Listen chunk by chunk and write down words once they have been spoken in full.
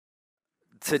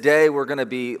Today we're going to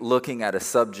be looking at a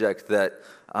subject that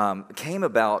came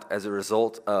about as a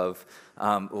result of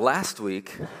last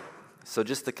week. So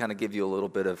just to kind of give you a little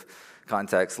bit of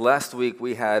context, last week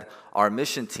we had our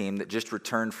mission team that just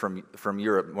returned from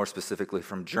Europe, more specifically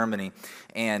from Germany,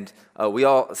 and we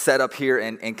all sat up here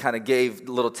and kind of gave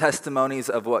little testimonies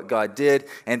of what God did,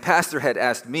 and Pastor had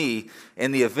asked me,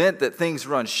 in the event that things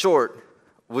run short,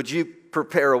 would you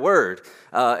prepare a word,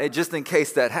 just in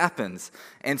case that happens?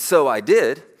 And so I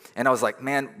did, and I was like,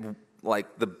 man,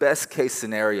 like the best case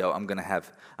scenario, I'm gonna have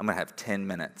 10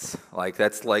 minutes. Like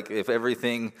that's like if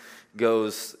everything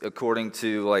goes according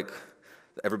to like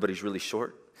everybody's really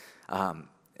short,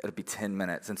 it'll be 10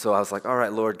 minutes. And so I was like, all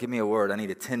right, Lord, give me a word. I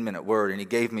need a 10-minute word, and He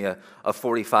gave me a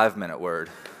 45-minute word.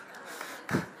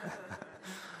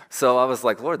 So I was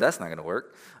like, Lord, that's not gonna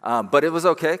work. But it was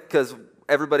okay because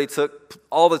everybody took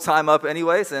all the time up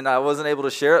anyways, and I wasn't able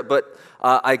to share it, but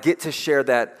I get to share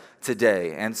that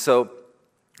today. And so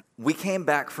we came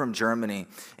back from Germany,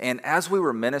 and as we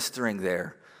were ministering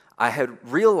there, I had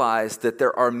realized that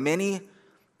there are many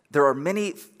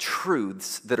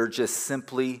truths that are just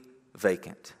simply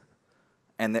vacant,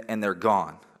 and they're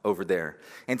gone over there.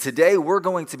 And today we're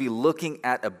going to be looking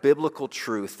at a biblical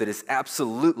truth that is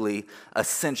absolutely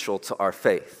essential to our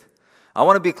faith. I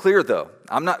want to be clear, though.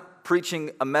 I'm not preaching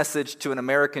a message to an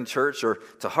American church or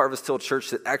to Harvest Hill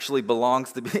Church that actually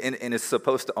belongs to be and is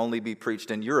supposed to only be preached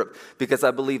in Europe, because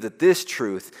I believe that this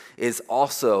truth is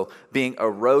also being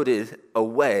eroded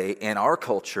away in our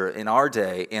culture, in our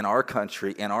day, in our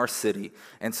country, in our city.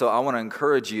 And so I want to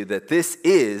encourage you that this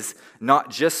is not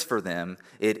just for them,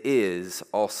 it is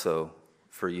also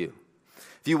for you.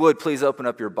 If you would, please open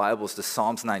up your Bibles to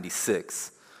Psalms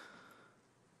 96.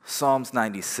 Psalms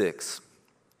 96.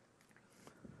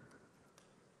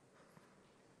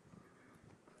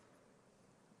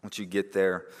 Once you get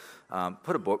there,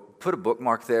 put a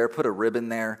bookmark there, put a ribbon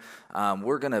there.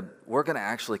 We're gonna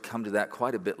actually come to that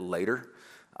quite a bit later.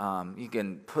 You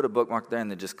can put a bookmark there and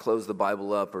then just close the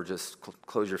Bible up, or just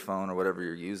close your phone or whatever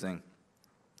you're using,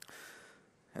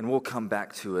 and we'll come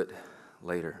back to it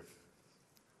later.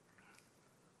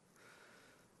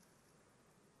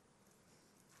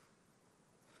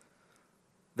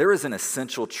 There is an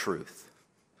essential truth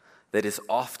that is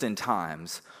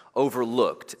oftentimes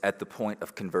overlooked at the point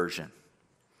of conversion.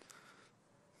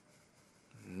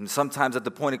 Sometimes at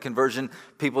the point of conversion,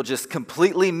 people just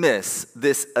completely miss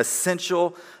this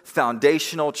essential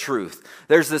foundational truth.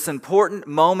 There's this important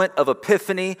moment of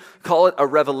epiphany, call it a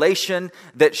revelation,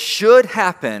 that should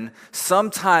happen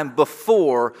sometime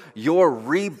before your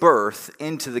rebirth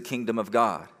into the kingdom of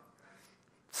God.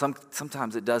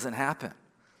 Sometimes it doesn't happen.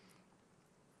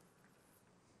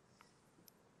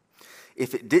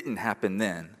 If it didn't happen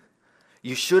then,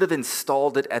 you should have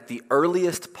installed it at the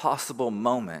earliest possible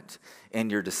moment in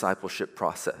your discipleship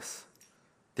process.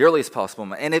 The earliest possible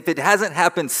moment. And if it hasn't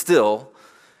happened still,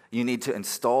 you need to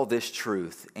install this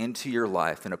truth into your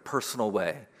life in a personal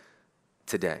way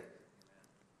today.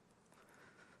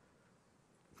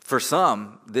 For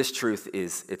some, this truth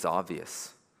it's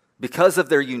obvious. Because of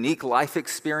their unique life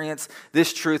experience,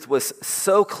 this truth was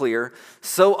so clear,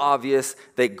 so obvious,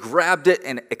 they grabbed it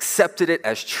and accepted it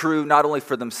as true, not only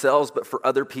for themselves, but for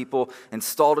other people,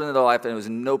 installed it into their life, and it was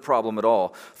no problem at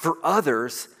all. For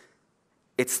others,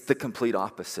 it's the complete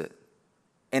opposite.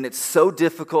 And it's so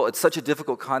difficult, it's such a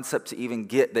difficult concept to even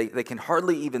get, they can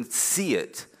hardly even see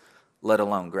it, let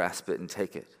alone grasp it and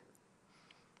take it.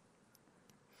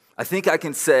 I think I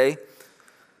can say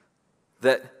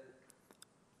that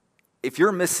if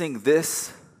you're missing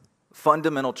this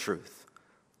fundamental truth,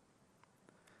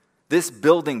 this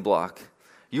building block,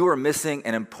 you are missing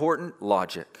an important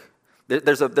logic.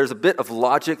 There's a bit of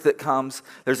logic that comes,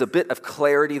 there's a bit of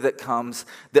clarity that comes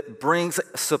that brings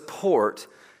support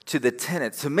to the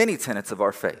tenets, to many tenets of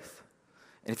our faith.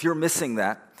 And if you're missing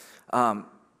that,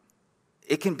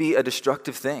 it can be a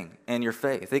destructive thing in your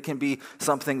faith. It can be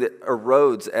something that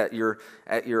erodes at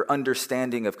your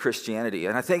understanding of Christianity.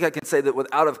 And I think I can say that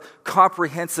without a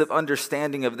comprehensive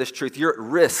understanding of this truth, you're at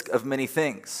risk of many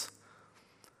things.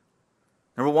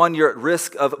 Number one, you're at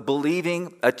risk of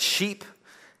believing a cheap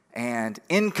and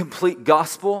incomplete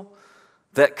gospel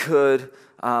that could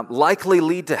likely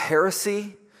lead to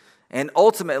heresy and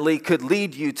ultimately could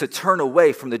lead you to turn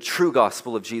away from the true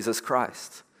gospel of Jesus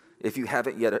Christ, if you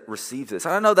haven't yet received this.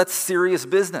 I know that's serious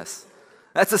business.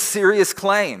 That's a serious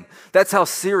claim. That's how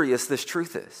serious this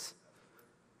truth is.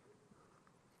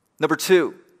 Number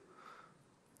two,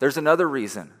 there's another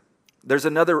reason. There's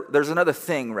another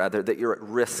thing, rather, that you're at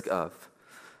risk of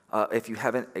if you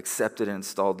haven't accepted and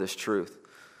installed this truth.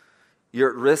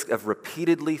 You're at risk of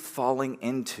repeatedly falling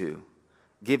into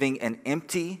giving an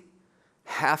empty,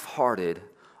 half-hearted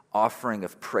offering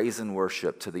of praise and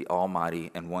worship to the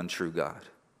Almighty and one true God.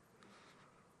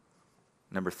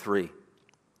 Number 3,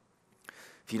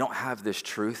 if you don't have this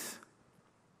truth,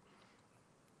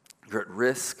 you're at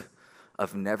risk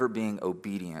of never being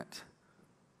obedient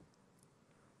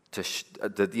to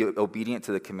obedient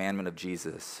to the commandment of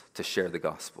Jesus to share the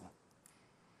gospel.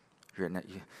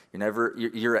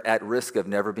 You're at risk of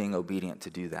never being obedient to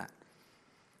do that.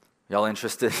 Y'all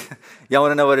interested? Y'all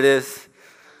want to know what it is?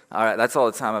 All right, that's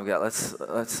all the time I've got. Let's.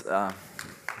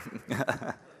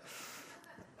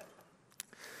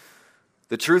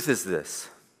 The truth is this: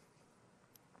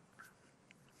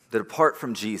 that apart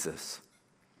from Jesus,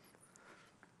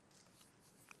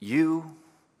 you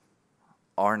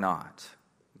are not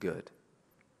good.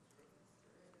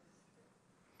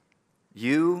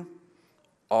 You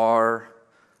are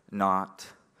not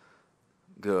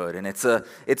good. And it's a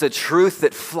truth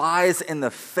that flies in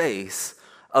the face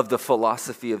of the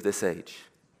philosophy of this age.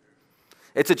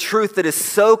 It's a truth that is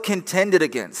so contended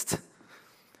against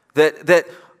that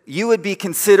you would be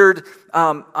considered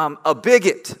a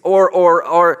bigot,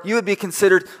 or you would be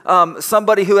considered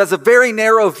somebody who has a very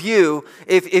narrow view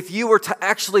if you were to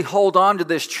actually hold on to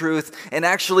this truth and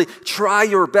actually try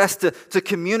your best to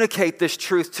communicate this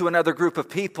truth to another group of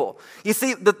people. You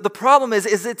see, the problem is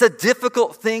it's a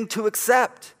difficult thing to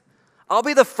accept. I'll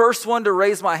be the first one to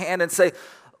raise my hand and say,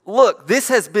 look, this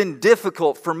has been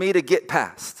difficult for me to get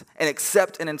past and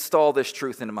accept and install this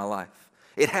truth into my life.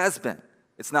 It has been.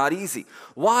 It's not easy.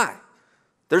 Why?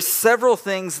 There's several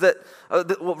things there's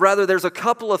a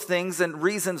couple of things and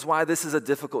reasons why this is a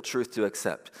difficult truth to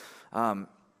accept. I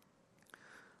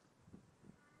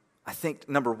think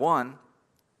number one,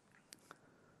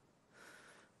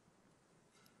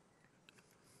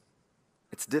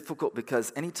 it's difficult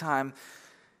because anytime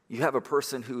you have a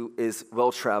person who is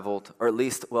well-traveled, or at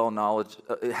least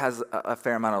has a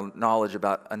fair amount of knowledge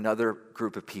about another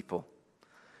group of people,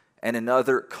 and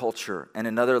another culture, and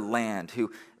another land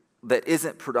that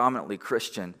isn't predominantly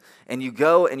Christian, and you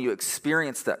go and you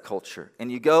experience that culture,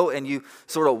 and you go and you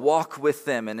sort of walk with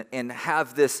them and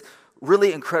have this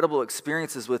really incredible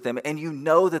experiences with them, and you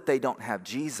know that they don't have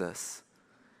Jesus,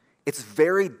 it's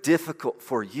very difficult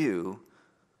for you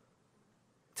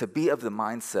to be of the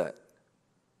mindset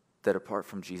that apart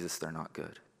from Jesus, they're not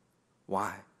good.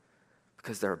 Why?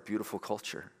 Because they're a beautiful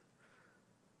culture.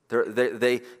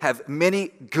 They have many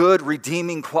good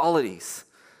redeeming qualities.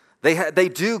 They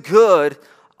do good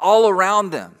all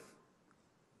around them.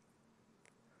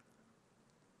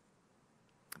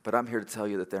 But I'm here to tell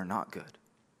you that they're not good.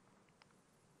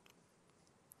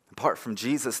 Apart from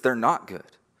Jesus, they're not good.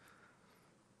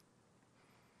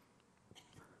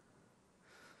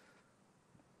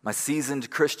 My seasoned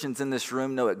Christians in this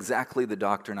room know exactly the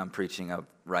doctrine I'm preaching of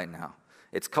right now.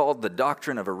 It's called the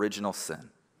doctrine of original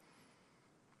sin.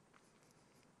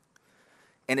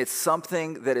 And it's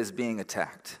something that is being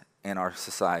attacked in our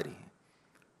society.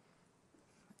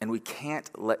 And we can't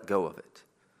let go of it.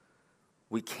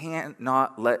 We can't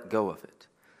not let go of it.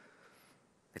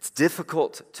 It's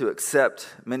difficult to accept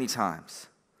many times.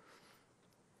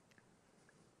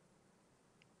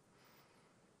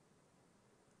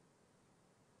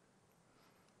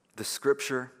 The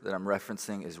scripture that I'm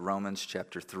referencing is Romans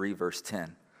chapter 3, verse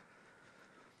 10.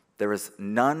 There is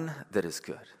none that is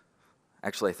good.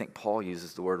 Actually, I think Paul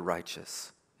uses the word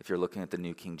righteous, if you're looking at the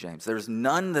New King James. There's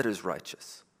none that is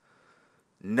righteous.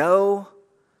 No,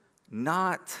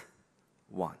 not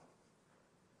one.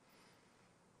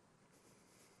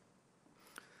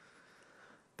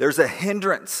 There's a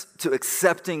hindrance to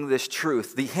accepting this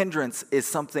truth. The hindrance is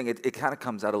something, it kind of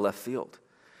comes out of left field.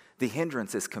 The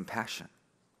hindrance is compassion.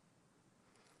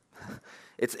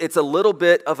 It's a little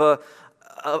bit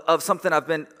of something I've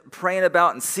been praying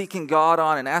about and seeking God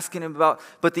on and asking Him about.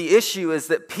 But the issue is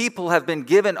that people have been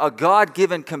given a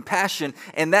God-given compassion,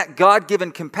 and that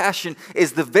God-given compassion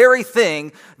is the very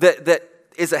thing that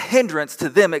is a hindrance to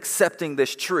them accepting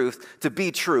this truth to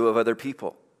be true of other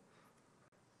people.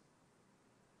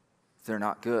 They're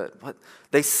not good. But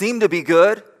they seem to be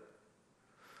good.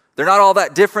 They're not all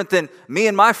that different than me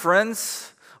and my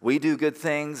friends. We do good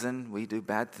things and we do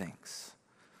bad things.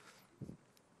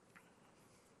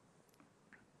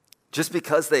 Just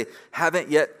because they haven't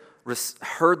yet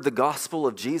heard the gospel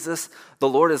of Jesus, the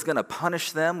Lord is going to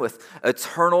punish them with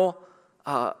eternal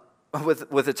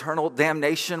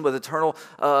damnation, with eternal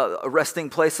resting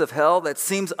place of hell. That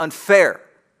seems unfair.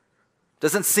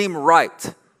 Doesn't seem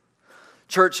right.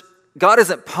 Church, God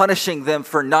isn't punishing them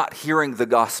for not hearing the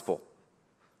gospel.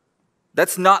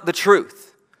 That's not the truth.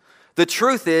 The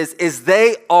truth is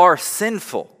they are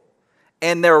sinful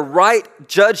and their right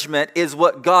judgment is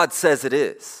what God says it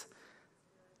is.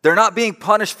 They're not being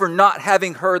punished for not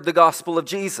having heard the gospel of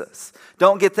Jesus.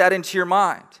 Don't get that into your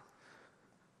mind.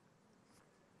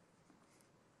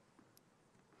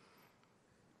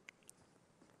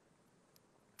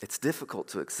 It's difficult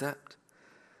to accept.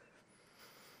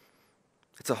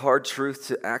 It's a hard truth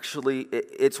to actually,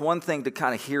 it's one thing to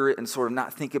kind of hear it and sort of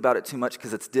not think about it too much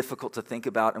because it's difficult to think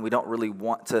about and we don't really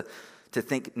want to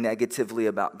think negatively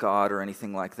about God or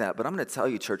anything like that. But I'm going to tell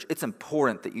you, church, it's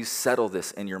important that you settle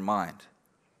this in your mind.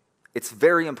 It's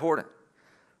very important.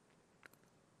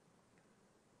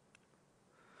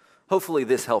 Hopefully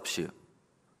this helps you.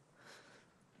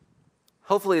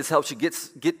 Hopefully this helps you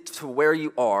get to where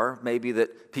you are, maybe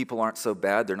that people aren't so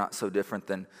bad, they're not so different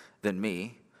than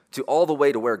me, to all the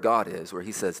way to where God is, where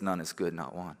he says none is good,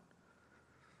 not one.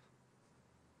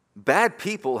 Bad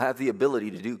people have the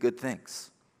ability to do good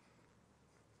things.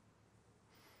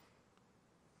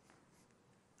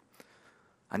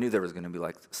 I knew there was going to be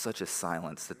like such a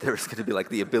silence, that there was going to be like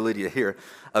the ability to hear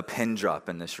a pin drop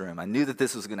in this room. I knew that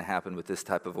this was going to happen with this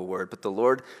type of a word, but the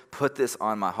Lord put this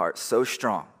on my heart so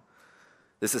strong.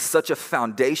 This is such a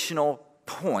foundational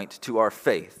point to our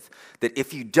faith that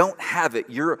if you don't have it,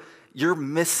 you're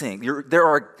missing. There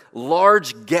are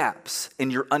large gaps in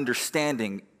your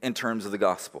understanding in terms of the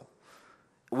gospel.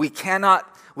 We cannot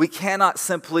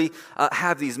simply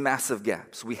have these massive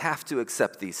gaps. We have to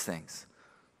accept these things.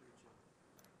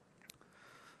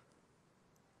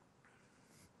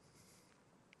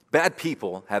 Bad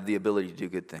people have the ability to do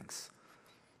good things.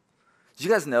 Did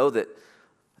you guys know that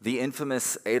the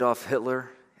infamous Adolf Hitler,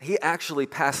 he actually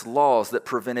passed laws that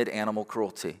prevented animal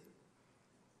cruelty?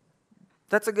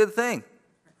 That's a good thing.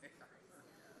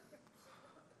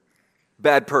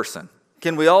 Bad person.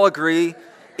 Can we all agree,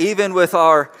 even with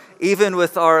our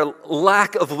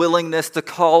lack of willingness to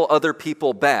call other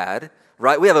people bad,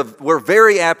 right? We're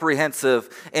very apprehensive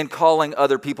in calling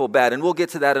other people bad, and we'll get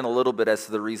to that in a little bit as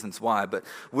to the reasons why. But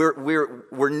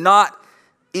we're not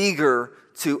eager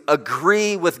to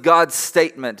agree with God's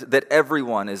statement that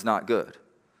everyone is not good.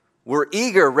 We're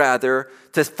eager, rather,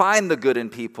 to find the good in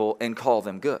people and call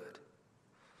them good.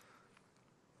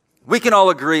 We can all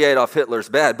agree Adolf Hitler's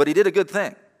bad, but he did a good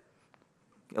thing.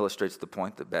 Illustrates the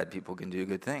point that bad people can do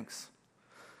good things.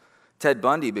 Ted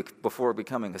Bundy, before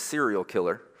becoming a serial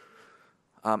killer,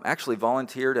 actually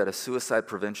volunteered at a suicide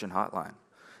prevention hotline.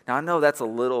 Now, I know that's a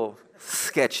little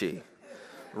sketchy,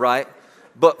 right?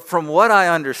 But from what I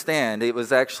understand, he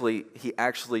was actually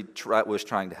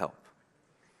trying to help.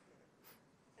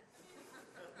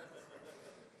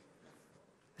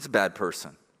 He's a bad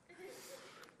person.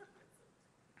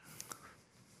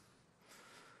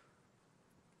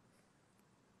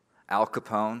 Al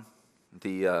Capone,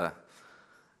 the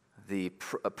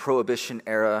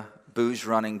Prohibition-era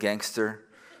booze-running gangster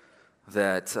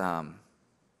that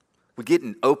would get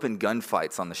in open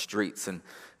gunfights on the streets and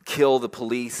kill the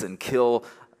police and kill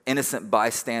innocent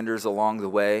bystanders along the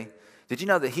way. Did you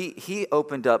know that he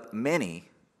opened up many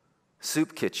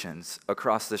soup kitchens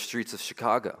across the streets of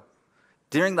Chicago?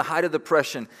 During the height of the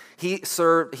Depression,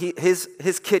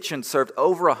 his kitchen served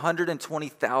over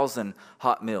 120,000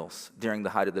 hot meals during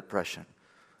the height of the Depression.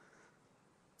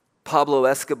 Pablo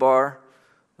Escobar,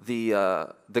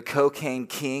 the cocaine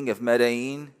king of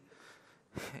Medellin,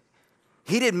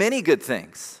 he did many good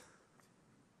things.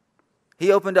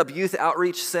 He opened up youth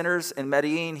outreach centers in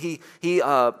Medellin. He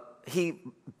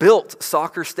built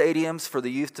soccer stadiums for the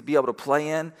youth to be able to play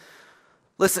in.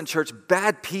 Listen, church,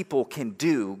 bad people can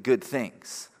do good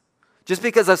things. Just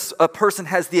because a person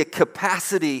has the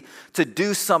capacity to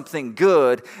do something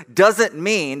good doesn't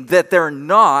mean that they're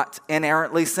not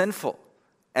inherently sinful,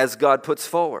 as God puts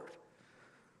forward.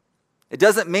 It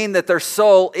doesn't mean that their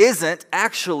soul isn't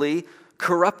actually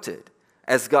corrupted,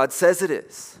 as God says it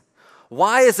is.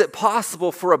 Why is it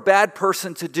possible for a bad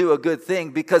person to do a good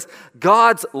thing? Because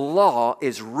God's law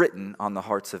is written on the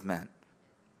hearts of men.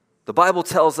 The Bible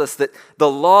tells us that the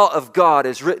law of God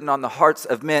is written on the hearts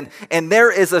of men, and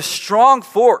there is a strong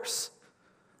force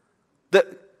that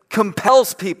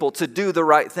compels people to do the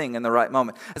right thing in the right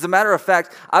moment. As a matter of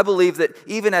fact, I believe that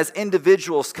even as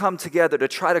individuals come together to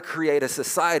try to create a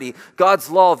society, God's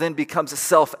law then becomes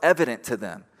self-evident to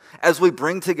them. As we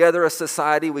bring together a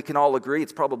society, we can all agree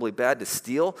it's probably bad to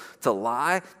steal, to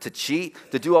lie, to cheat,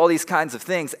 to do all these kinds of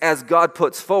things as God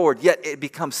puts forward, yet it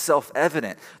becomes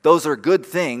self-evident. Those are good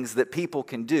things that people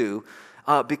can do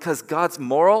because God's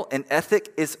moral and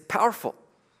ethic is powerful.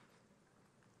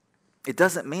 It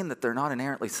doesn't mean that they're not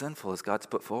inherently sinful as God's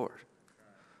put forward.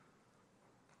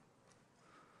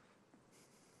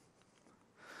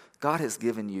 God has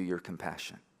given you your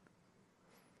compassion.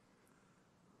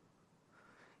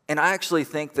 And I actually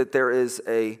think that there is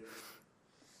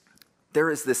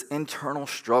this internal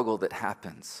struggle that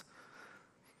happens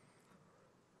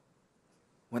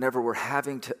whenever we're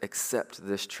having to accept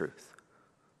this truth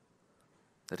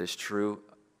that is true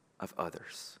of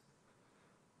others.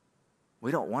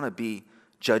 We don't want to be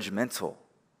judgmental.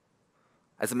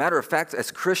 As a matter of fact,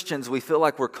 as Christians, we feel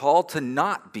like we're called to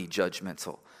not be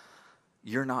judgmental.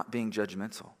 You're not being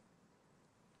judgmental.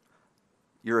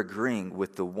 You're agreeing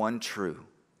with the one true,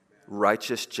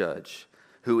 righteous judge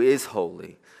who is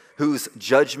holy, whose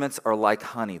judgments are like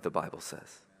honey, the Bible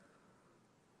says.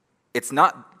 It's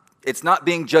not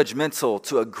being judgmental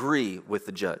to agree with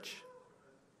the judge.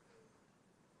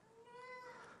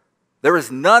 There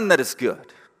is none that is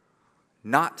good,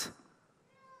 not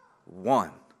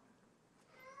one.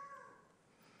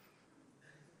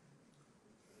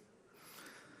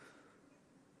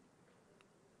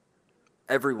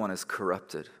 Everyone is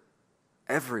corrupted.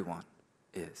 Everyone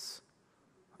is,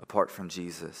 apart from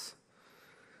Jesus.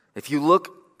 If you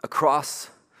look across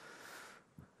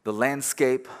the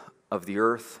landscape of the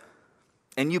earth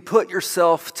and you put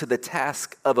yourself to the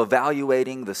task of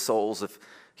evaluating the souls of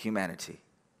humanity,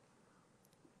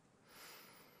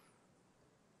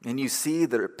 and you see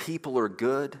that people are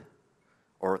good,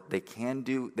 or they can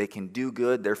do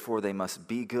good, therefore they must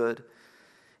be good,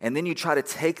 and then you try to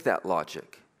take that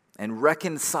logic and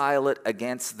reconcile it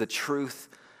against the truth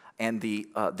and the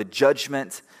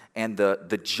judgment and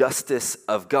the justice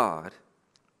of God,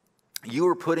 you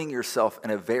are putting yourself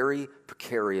in a very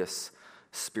precarious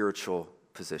spiritual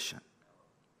position.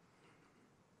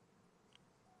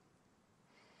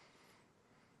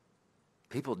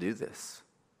 People do this.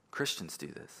 Christians do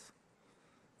this.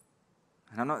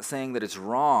 And I'm not saying that it's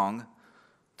wrong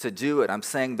to do it. I'm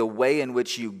saying the way in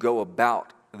which you go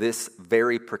about this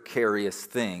very precarious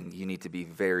thing, you need to be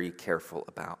very careful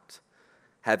about.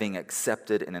 Having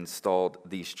accepted and installed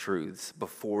these truths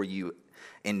before you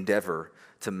endeavor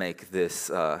to make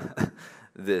this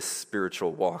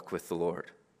spiritual walk with the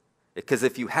Lord. Because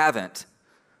if you haven't,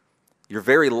 you're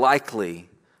very likely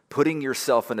putting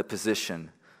yourself in a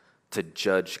position to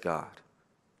judge God.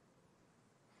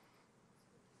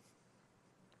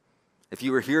 If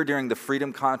you were here during the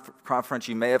Freedom Conference,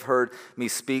 you may have heard me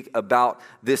speak about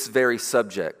this very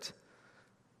subject.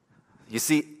 You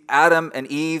see, Adam and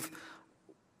Eve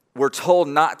were told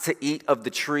not to eat of the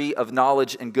tree of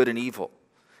knowledge and good and evil.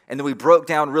 And then we broke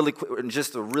down really quick, in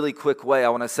just a really quick way, I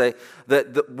want to say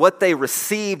that what they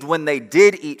received when they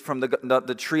did eat from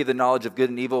the tree of the knowledge of good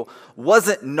and evil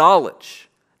wasn't knowledge.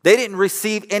 They didn't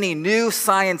receive any new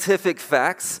scientific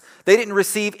facts. They didn't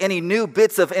receive any new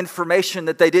bits of information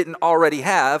that they didn't already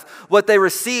have. What they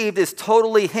received is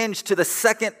totally hinged to the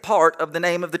second part of the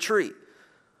name of the tree,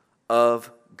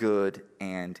 of good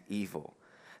and evil.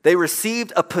 They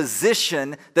received a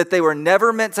position that they were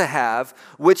never meant to have,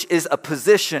 which is a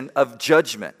position of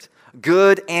judgment.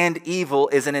 Good and evil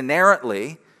is an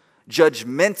inherently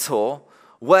judgmental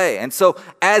way. And so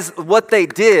as what they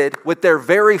did with their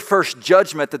very first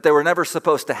judgment that they were never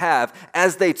supposed to have,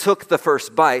 as they took the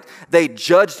first bite, they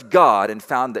judged God and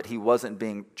found that he wasn't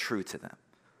being true to them.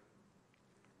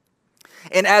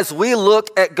 And as we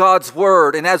look at God's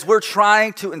word, and as we're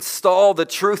trying to install the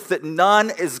truth that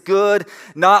none is good,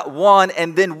 not one,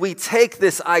 and then we take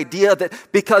this idea that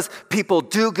because people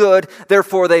do good,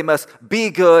 therefore they must be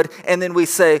good, and then we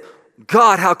say,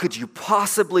 God, how could you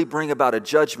possibly bring about a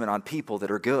judgment on people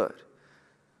that are good?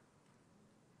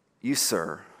 You,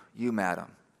 sir, you,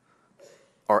 madam,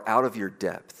 are out of your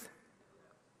depth.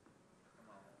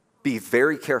 Be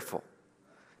very careful,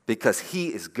 because he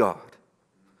is God,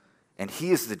 and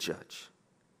he is the judge.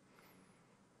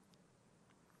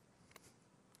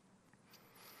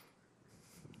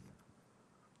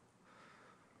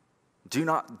 Do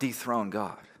not dethrone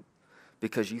God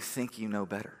because you think you know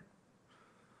better.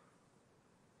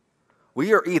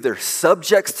 We are either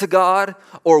subjects to God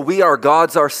or we are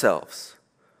gods ourselves.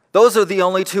 Those are the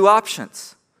only two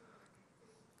options.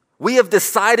 We have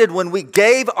decided when we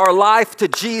gave our life to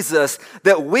Jesus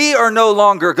that we are no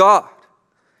longer God.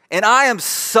 And I am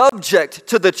subject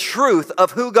to the truth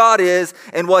of who God is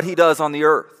and what he does on the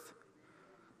earth.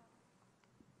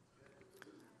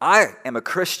 I am a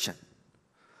Christian.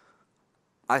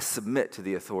 I submit to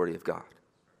the authority of God.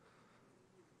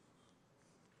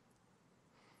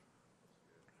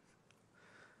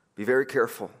 Be very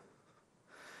careful,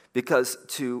 because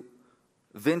to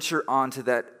venture onto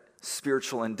that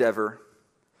spiritual endeavor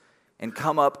and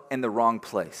come up in the wrong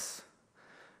place,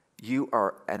 you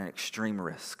are at an extreme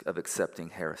risk of accepting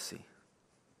heresy.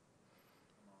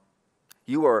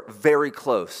 You are very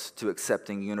close to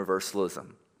accepting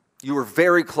universalism You were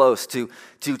very close to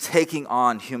taking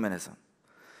on humanism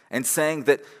and saying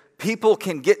that people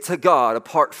can get to God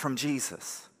apart from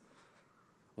Jesus.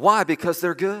 Why? Because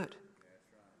they're good.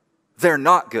 They're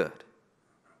not good.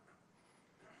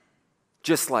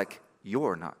 Just like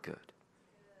you're not good.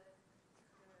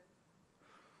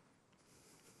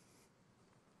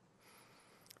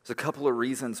 There's a couple of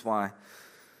reasons why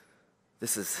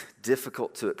this is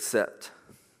difficult to accept.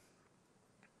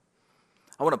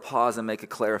 I want to pause and make a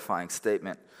clarifying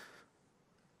statement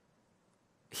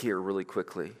here really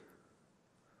quickly.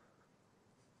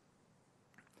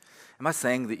 Am I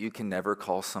saying that you can never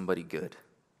call somebody good?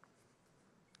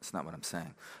 That's not what I'm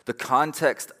saying. The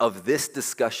context of this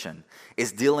discussion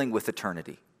is dealing with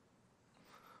eternity.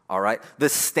 All right? The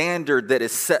standard that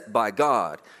is set by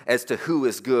God as to who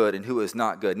is good and who is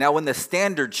not good. Now, when the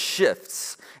standard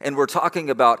shifts and we're talking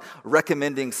about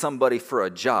recommending somebody for a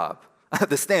job,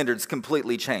 the standard's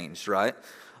completely changed, right?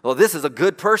 Well, this is a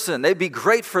good person. They'd be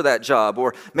great for that job.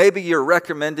 Or maybe you're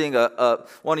recommending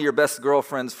one of your best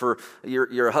girlfriends for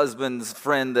your husband's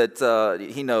friend that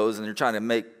he knows, and you're trying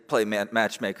to play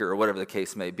matchmaker or whatever the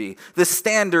case may be. The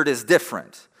standard is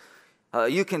different.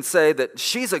 You can say that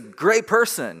she's a great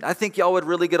person. I think y'all would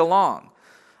really get along.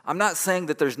 I'm not saying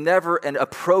that there's never an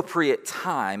appropriate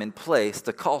time and place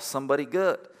to call somebody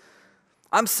good.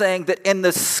 I'm saying that in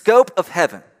the scope of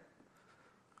heaven,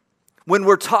 when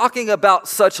we're talking about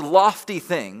such lofty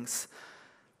things,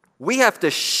 we have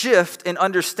to shift and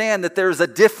understand that there's a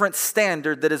different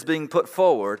standard that is being put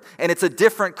forward, and it's a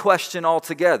different question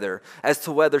altogether as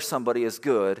to whether somebody is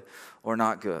good or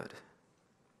not good.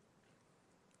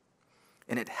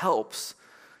 And it helps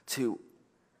to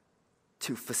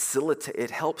facilitate,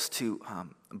 it helps to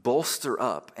bolster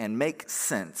up and make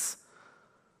sense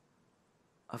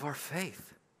of our faith.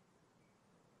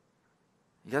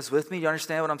 You guys with me? You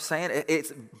understand what I'm saying?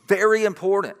 It's very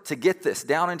important to get this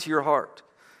down into your heart.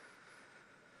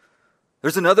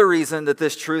 There's another reason that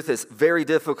this truth is very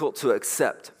difficult to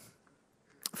accept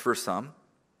for some.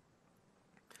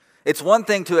 It's one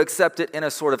thing to accept it in a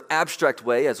sort of abstract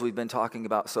way, as we've been talking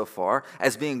about so far,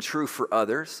 as being true for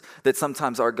others, that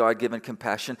sometimes our God-given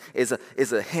compassion is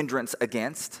a hindrance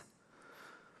against.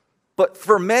 But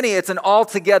for many, it's an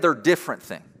altogether different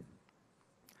thing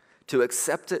to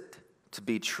accept it to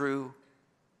be true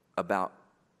about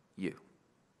you.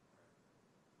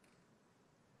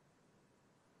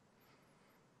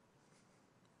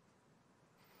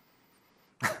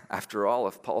 After all,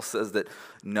 if Paul says that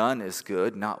none is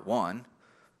good, not one,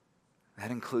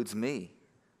 that includes me.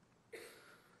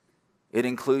 It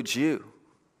includes you.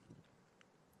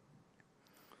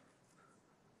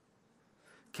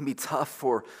 It can be tough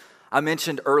I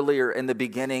mentioned earlier in the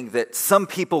beginning that some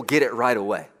people get it right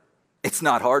away. It's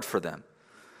not hard for them.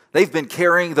 They've been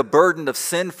carrying the burden of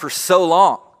sin for so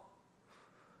long.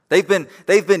 They've been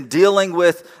dealing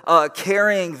with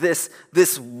carrying this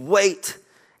weight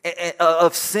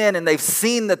of sin, and they've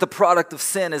seen that the product of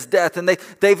sin is death, and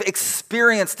they've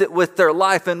experienced it with their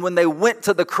life. And when they went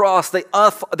to the cross, they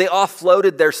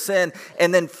offloaded their sin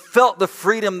and then felt the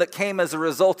freedom that came as a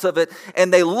result of it.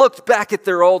 And they looked back at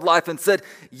their old life and said,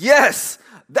 "Yes,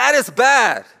 that is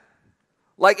bad."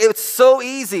 Like, it's so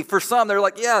easy for some. They're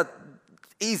like, "Yeah,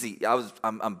 easy.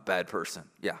 I'm a bad person.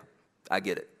 Yeah, I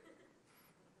get it."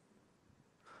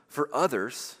 For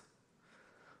others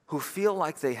who feel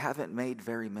like they haven't made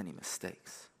very many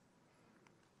mistakes,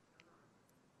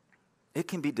 it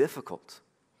can be difficult.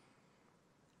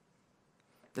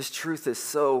 This truth is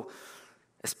so,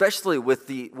 especially with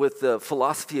the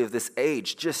philosophy of this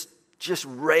age, just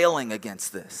railing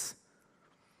against this.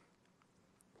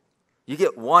 You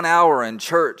get 1 hour in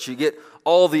church, you get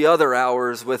all the other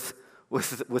hours with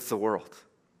the world.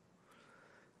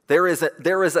 There is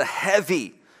a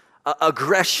heavy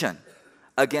aggression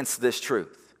against this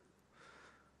truth.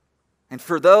 And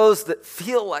for those that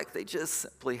feel like they just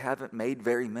simply haven't made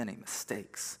very many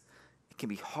mistakes, it can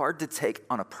be hard to take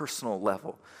on a personal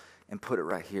level and put it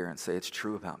right here and say, it's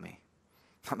true about me.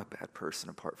 I'm a bad person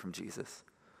apart from Jesus.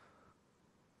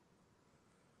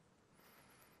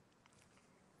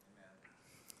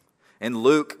 In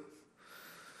Luke,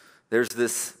 there's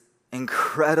this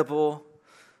incredible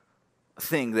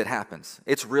thing that happens.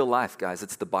 It's real life, guys.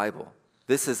 It's the Bible.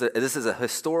 This is a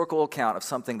historical account of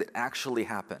something that actually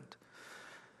happened.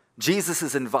 Jesus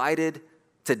is invited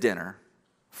to dinner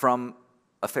from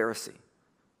a Pharisee.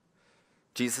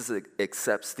 Jesus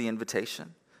accepts the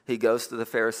invitation. He goes to the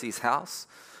Pharisee's house,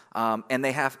 and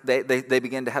they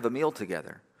begin to have a meal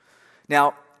together.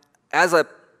 Now, as I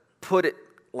put it,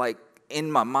 like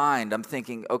in my mind, I'm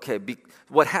thinking, okay,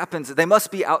 what happens, they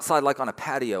must be outside like on a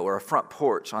patio or a front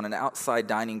porch on an outside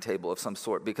dining table of some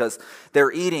sort because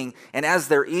they're eating, and as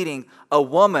they're eating, a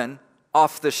woman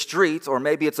off the street, or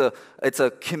maybe it's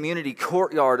a community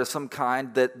courtyard of some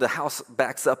kind that the house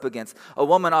backs up against, a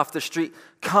woman off the street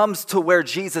comes to where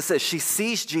Jesus is. She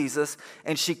sees Jesus,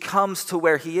 and she comes to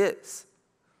where he is.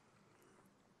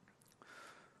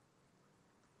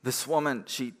 This woman,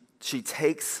 she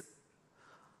takes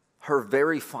her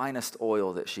very finest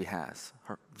oil that she has,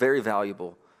 her very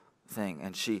valuable thing,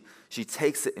 and she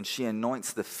takes it and she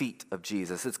anoints the feet of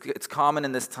Jesus. It's common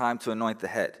in this time to anoint the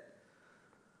head.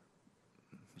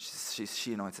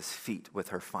 She anoints his feet with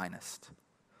her finest.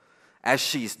 As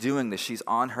she's doing this, she's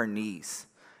on her knees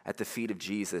at the feet of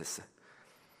Jesus,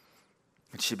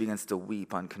 and she begins to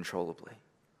weep uncontrollably.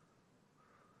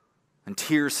 And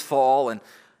tears fall, and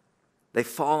they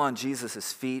fall on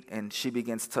Jesus' feet, and she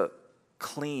begins to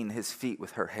clean his feet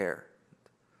with her hair.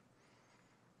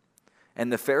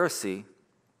 And the Pharisee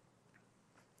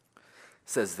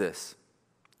says this,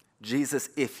 Jesus,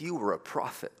 if you were a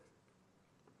prophet,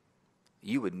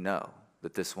 you would know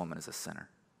that this woman is a sinner,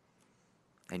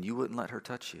 and you wouldn't let her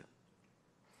touch you.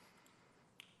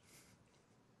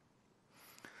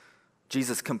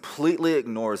 Jesus completely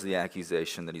ignores the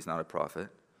accusation that he's not a prophet,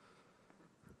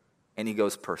 and he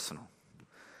goes personal.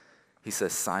 He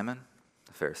says, Simon,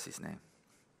 the Pharisee's name.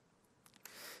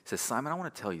 He says, Simon, I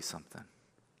want to tell you something.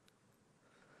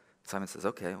 Simon says,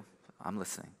 okay, I'm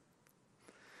listening.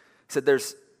 He said,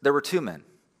 there were two men,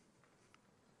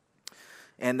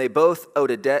 and they both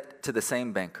owed a debt to the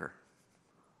same banker.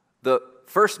 The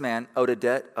first man owed a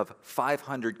debt of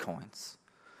 500 coins,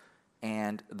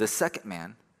 and the second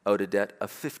man owed a debt of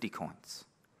 50 coins.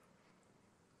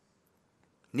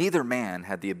 Neither man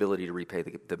had the ability to repay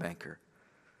the banker.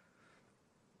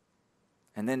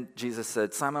 And then Jesus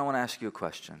said, Simon, I want to ask you a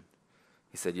question.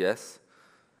 He said, yes.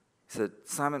 He said,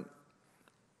 Simon,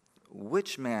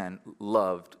 which man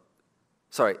the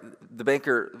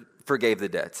banker forgave the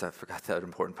debts. I forgot that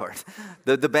important part.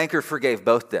 The banker forgave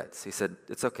both debts. He said,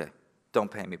 it's okay.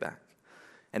 Don't pay me back.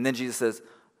 And then Jesus says,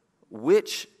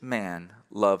 which man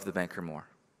loved the banker more?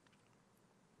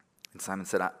 And Simon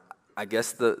said, I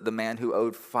guess the man who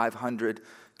owed 500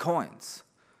 coins.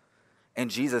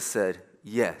 And Jesus said,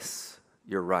 yes,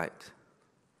 you're right.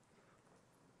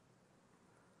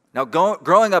 Now,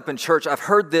 growing up in church, I've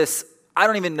heard this, I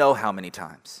don't even know how many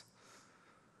times.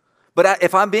 But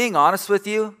if I'm being honest with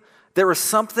you, there was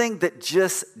something that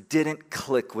just didn't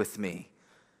click with me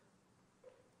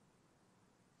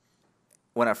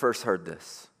when I first heard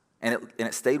this. And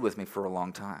it stayed with me for a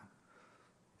long time.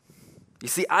 You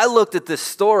see, I looked at this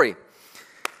story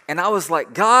and I was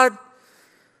like, God,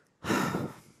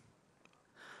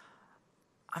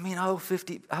 I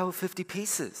owe 50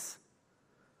 pieces.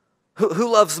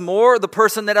 Who loves more? The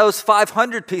person that owes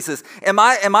 500 pieces. Am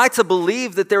I to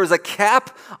believe that there is a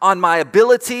cap on my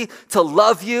ability to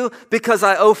love you because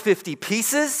I owe 50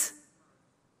 pieces?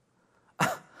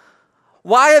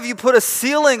 Why have you put a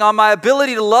ceiling on my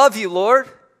ability to love you, Lord?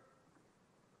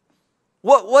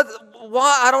 Why?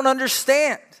 I don't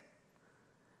understand.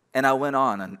 And I went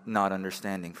on not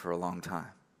understanding for a long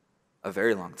time, a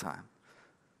very long time.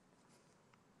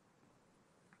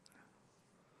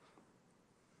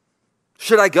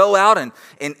 Should I go out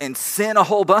and sin a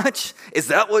whole bunch? Is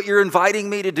that what you're inviting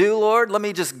me to do, Lord? Let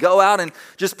me just go out and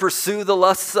just pursue the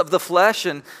lusts of the flesh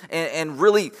and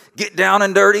really get down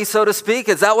and dirty, so to speak?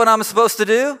 Is that what I'm supposed to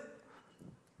do?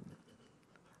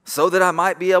 So that I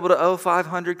might be able to owe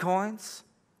 500 coins?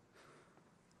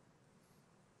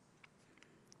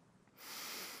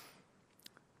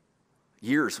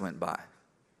 Years went by,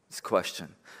 this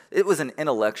question. It was an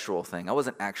intellectual thing. I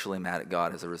wasn't actually mad at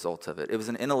God as a result of it. It was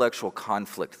an intellectual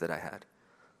conflict that I had.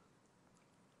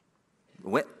 It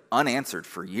went unanswered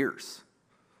for years.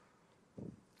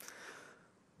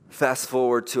 Fast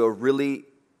forward to a really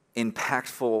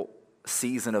impactful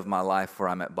season of my life where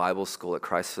I'm at Bible school at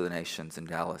Christ for the Nations in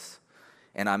Dallas.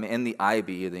 And I'm in the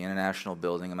IB, the International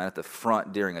Building. I'm at the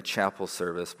front during a chapel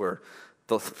service where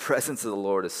the presence of the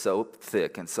Lord is so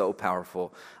thick and so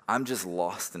powerful. I'm just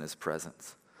lost in his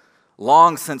presence.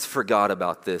 Long since forgot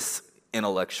about this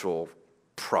intellectual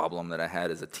problem that I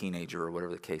had as a teenager or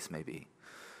whatever the case may be.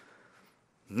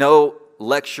 No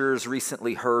lectures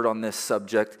recently heard on this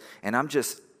subject, and I'm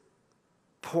just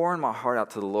pouring my heart out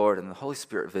to the Lord, and the Holy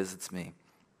Spirit visits me.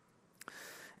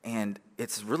 And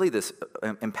it's really this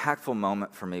impactful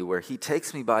moment for me where he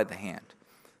takes me by the hand,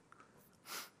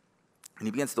 and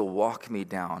he begins to walk me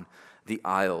down the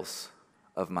aisles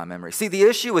of my memory. See, the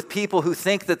issue with people who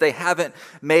think that they haven't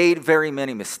made very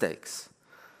many mistakes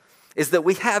is that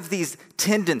we have these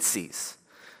tendencies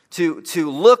to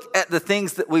look at the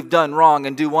things that we've done wrong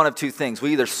and do one of two things.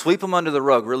 We either sweep them under the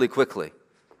rug really quickly.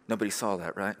 Nobody saw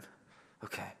that, right?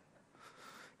 Okay.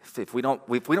 If we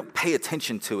don't pay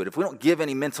attention to it, if we don't give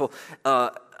any mental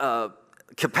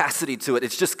capacity to it,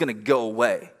 it's just going to go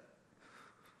away.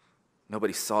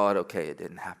 Nobody saw it. Okay, it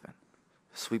didn't happen.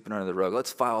 Sweep it under the rug.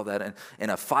 Let's file that in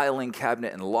a filing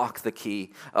cabinet and lock the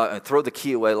key, and throw the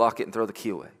key away, lock it and throw the key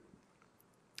away.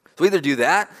 So we either do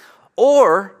that,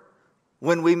 or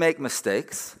when we make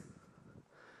mistakes,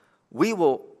 we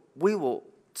will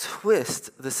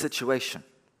twist the situation.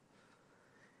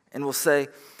 And we'll say,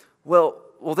 well,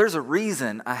 there's a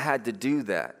reason I had to do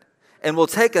that. And we'll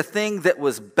take a thing that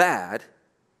was bad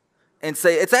and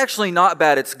say, it's actually not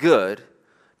bad, it's good,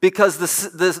 because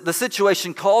the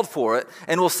situation called for it,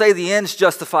 and we'll say the ends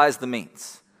justifies the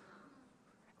means.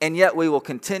 And yet we will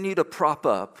continue to prop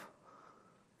up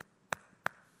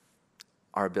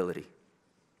our ability.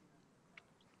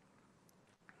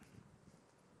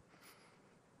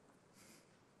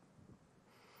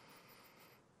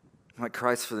 Like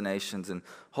Christ for the Nations and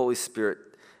Holy Spirit,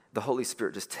 the Holy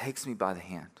Spirit just takes me by the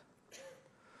hand.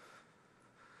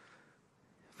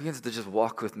 Begins to just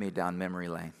walk with me down memory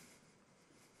lane.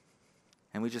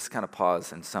 And we just kind of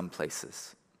pause in some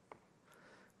places.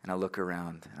 And I look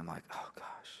around and I'm like, oh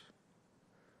gosh,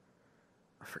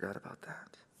 I forgot about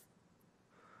that.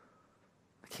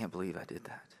 I can't believe I did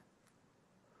that.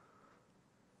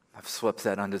 I've swept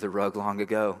that under the rug long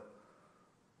ago.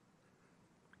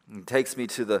 It takes me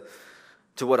to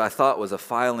what I thought was a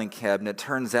filing cabinet.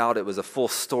 Turns out it was a full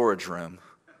storage room.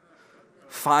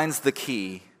 Finds the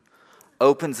key,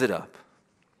 opens it up.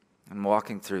 I'm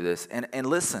walking through this. And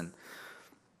listen,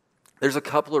 there's a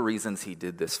couple of reasons he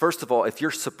did this. First of all, if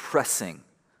you're suppressing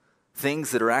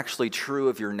things that are actually true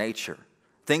of your nature,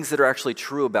 things that are actually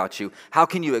true about you, how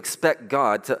can you expect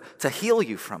God to heal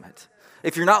you from it?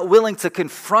 If you're not willing to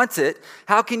confront it,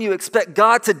 how can you expect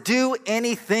God to do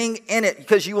anything in it?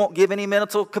 Because you won't give any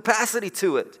mental capacity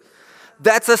to it.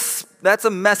 That's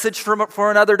a message for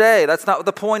another day. That's not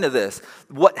the point of this.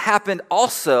 What happened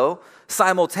also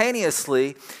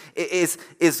simultaneously is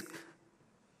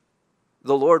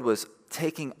the Lord was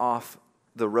taking off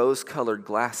the rose-colored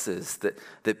glasses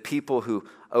that people who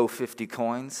owe 50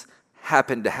 coins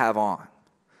happen to have on.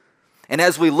 And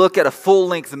as we look at a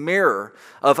full-length mirror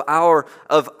of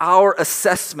our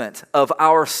assessment of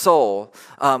our soul,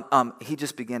 he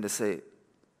just began to say,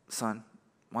 son,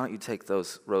 why don't you take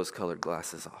those rose-colored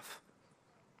glasses off?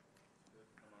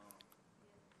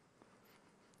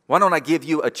 Why don't I give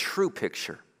you a true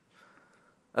picture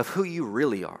of who you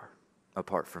really are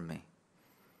apart from me?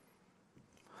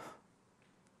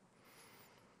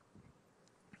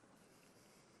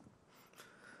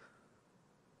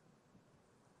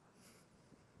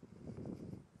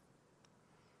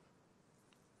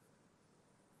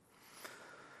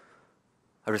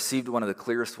 I received one of the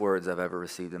clearest words I've ever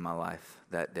received in my life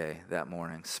that day, that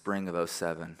morning, spring of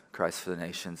 2007, Christ for the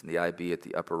Nations, and the IB at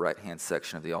the upper right-hand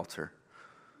section of the altar.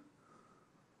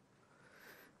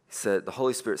 He said, the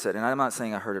Holy Spirit said, and I'm not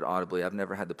saying I heard it audibly. I've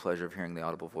never had the pleasure of hearing the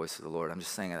audible voice of the Lord. I'm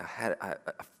just saying I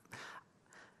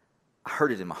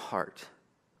heard it in my heart,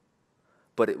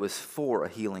 but it was for a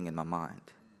healing in my mind.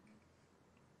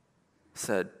 He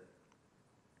said,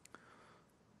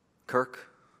 Kirk,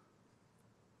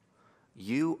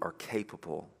 you are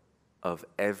capable of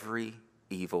every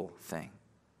evil thing.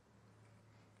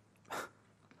 I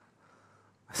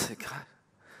said, God,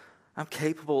 I'm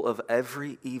capable of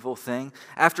every evil thing.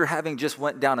 After having just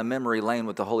went down a memory lane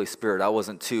with the Holy Spirit, I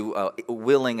wasn't too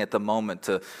willing at the moment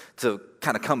to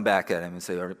kind of come back at him and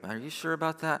say, are you sure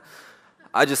about that?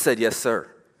 I just said, yes,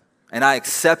 sir. And I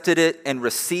accepted it and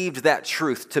received that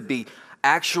truth to be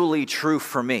actually true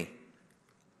for me.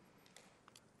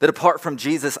 That apart from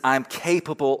Jesus, I'm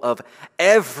capable of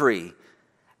every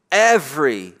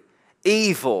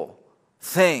evil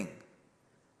thing.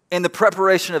 In the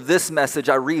preparation of this message,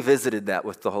 I revisited that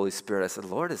with the Holy Spirit. I said,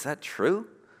 Lord, is that true?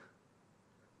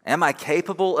 Am I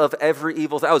capable of every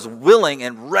evil thing? I was willing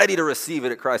and ready to receive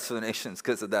it at Christ for the Nations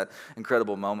because of that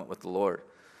incredible moment with the Lord.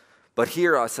 But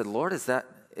here I said, Lord, is that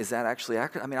actually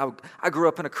accurate? I mean, I grew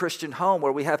up in a Christian home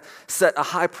where we have set a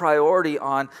high priority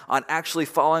on actually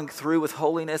following through with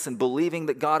holiness and believing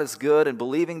that God is good and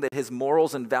believing that his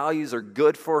morals and values are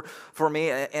good for me.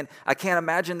 And I can't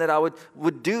imagine that I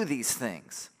would do these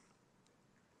things.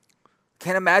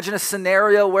 Can't imagine a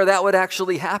scenario where that would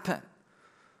actually happen.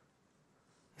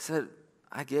 He said,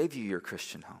 I gave you your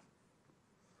Christian home.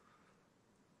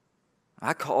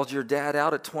 I called your dad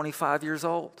out at 25 years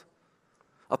old.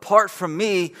 Apart from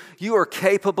me, you are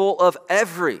capable of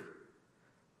every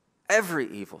every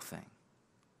evil thing.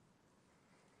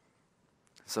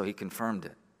 So he confirmed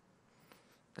it,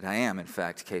 that I am, in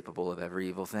fact, capable of every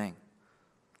evil thing.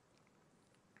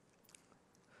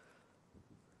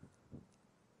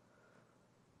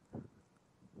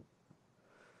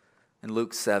 In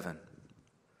Luke 7,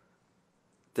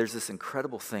 there's this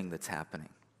incredible thing that's happening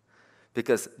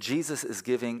because Jesus is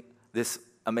giving this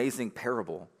amazing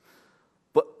parable,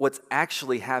 but what's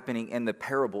actually happening in the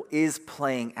parable is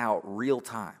playing out real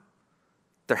time.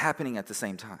 They're happening at the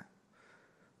same time.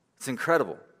 It's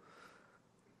incredible.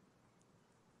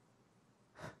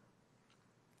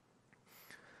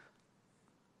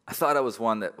 I thought I was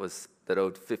one that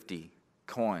owed 50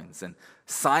 coins, and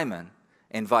Simon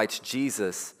invites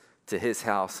Jesus to his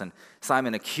house, and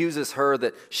Simon accuses her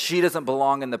that she doesn't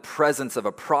belong in the presence of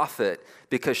a prophet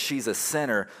because she's a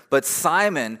sinner. But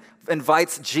Simon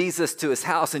invites Jesus to his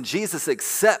house, and Jesus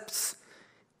accepts.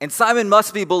 And Simon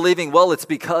must be believing, well, it's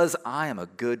because I am a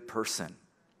good person.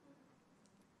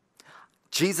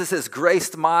 Jesus has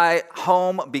graced my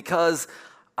home because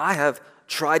I have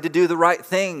tried to do the right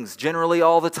things generally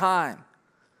all the time.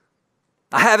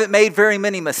 I haven't made very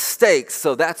many mistakes,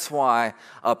 so that's why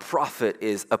a prophet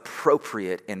is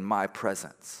appropriate in my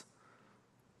presence.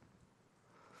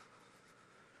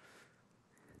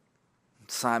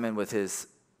 Simon, with his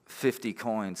 50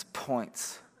 coins,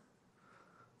 points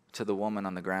to the woman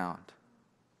on the ground.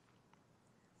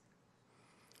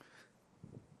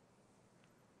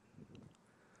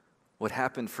 What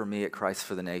happened for me at Christ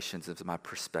for the Nations is my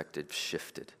perspective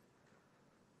shifted.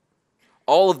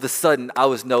 All of a sudden, I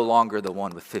was no longer the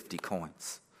one with 50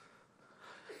 coins.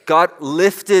 God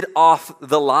lifted off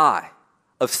the lie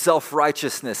of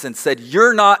self-righteousness and said,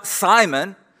 you're not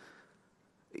Simon.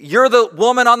 You're the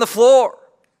woman on the floor.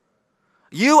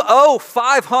 You owe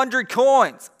 500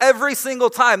 coins every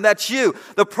single time. That's you.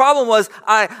 The problem was,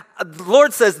 the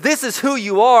Lord says, this is who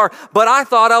you are, but I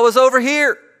thought I was over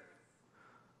here.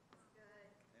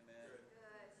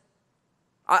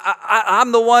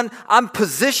 I'm the one, I'm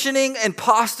positioning and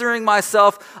posturing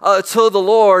myself to the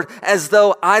Lord as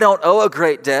though I don't owe a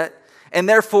great debt. And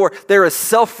therefore, there is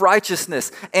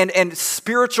self-righteousness and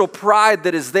spiritual pride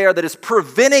that is there that is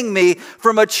preventing me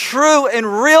from a true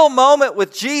and real moment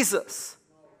with Jesus.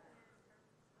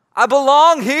 I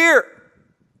belong here.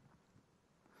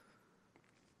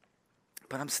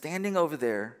 But I'm standing over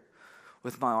there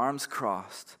with my arms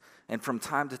crossed. And from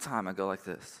time to time, I go like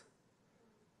this.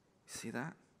 See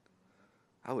that?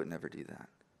 I would never do that.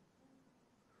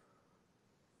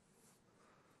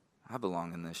 I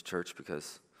belong in this church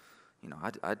because,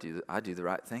 I do the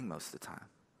right thing most of the time.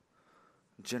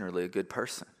 I'm generally a good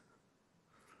person.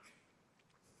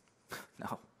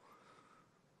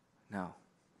 No.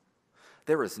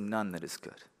 There is none that is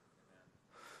good.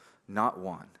 Not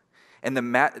one. And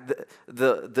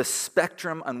the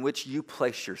spectrum on which you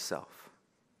place yourself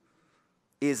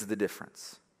is the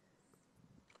difference.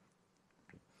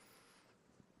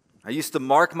 I used to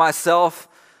mark myself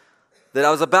that I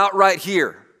was about right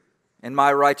here in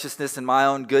my righteousness and my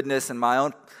own goodness and my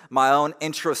own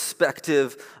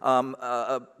introspective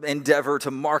endeavor to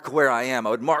mark where I am.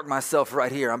 I would mark myself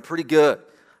right here. I'm pretty good.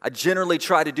 I generally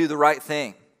try to do the right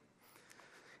thing.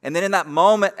 And then in that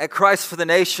moment at Christ for the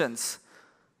Nations,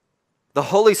 the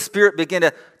Holy Spirit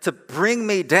began to bring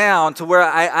me down to where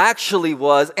I actually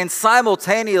was and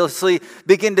simultaneously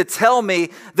begin to tell me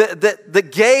that the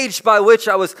gauge by which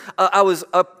I was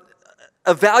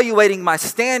evaluating my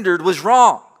standard was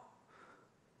wrong.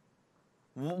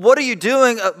 What are you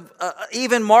doing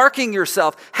even marking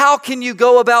yourself? How can you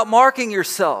go about marking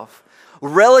yourself?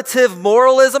 Relative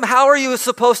moralism, how are you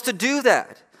supposed to do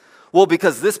that? Well,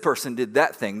 because this person did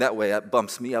that thing, that way that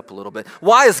bumps me up a little bit.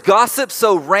 Why is gossip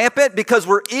so rampant? Because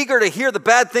we're eager to hear the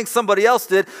bad things somebody else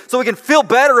did so we can feel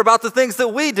better about the things that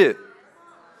we do.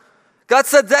 God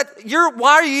said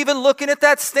why are you even looking at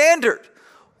that standard?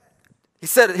 He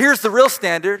said, here's the real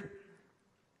standard.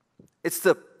 It's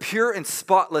the pure and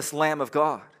spotless Lamb of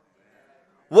God.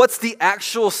 What's the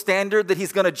actual standard that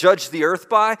he's going to judge the earth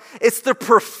by? It's the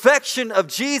perfection of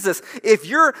Jesus. If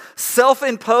your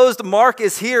self-imposed mark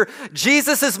is here,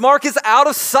 Jesus' mark is out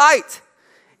of sight.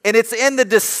 And it's in the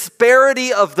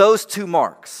disparity of those two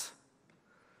marks.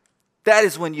 That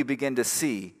is when you begin to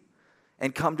see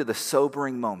and come to the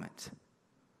sobering moment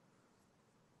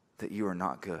that you are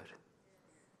not good.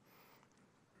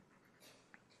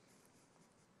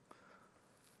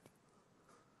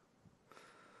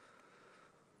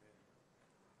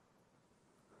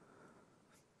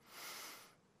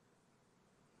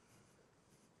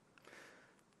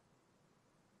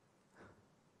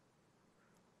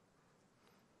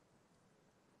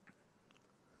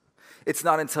 It's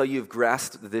not until you've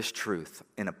grasped this truth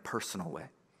in a personal way,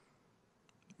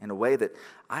 in a way that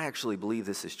I actually believe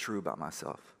this is true about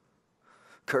myself.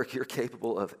 Kirk, you're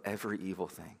capable of every evil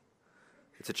thing.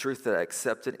 It's a truth that I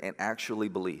accepted and actually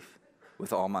believe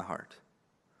with all my heart.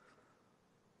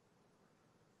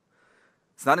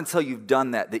 It's not until you've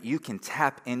done that that you can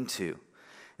tap into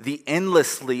the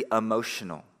endlessly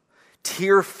emotional,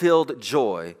 tear-filled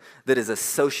joy that is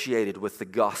associated with the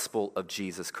gospel of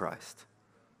Jesus Christ.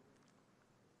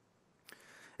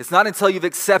 It's not until you've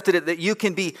accepted it that you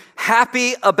can be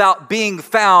happy about being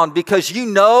found, because you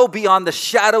know beyond the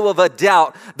shadow of a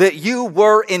doubt that you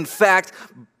were in fact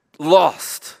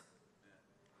lost.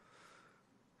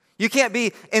 You can't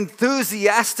be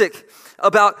enthusiastic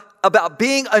about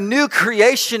being a new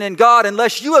creation in God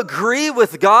unless you agree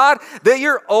with God that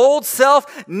your old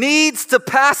self needs to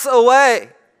pass away.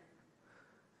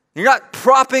 You're not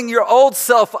propping your old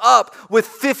self up with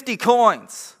 50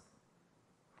 coins.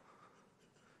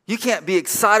 You can't be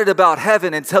excited about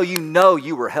heaven until you know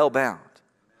you were hell-bound.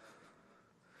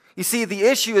 You see, the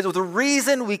issue is, the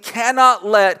reason we cannot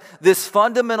let this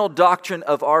fundamental doctrine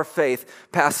of our faith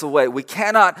pass away, we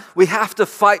have to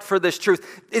fight for this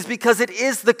truth, is because it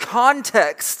is the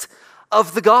context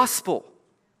of the gospel.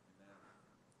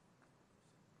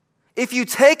 If you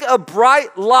take a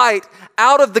bright light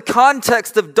out of the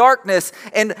context of darkness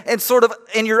and sort of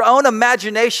in your own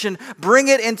imagination bring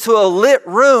it into a lit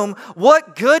room,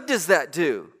 what good does that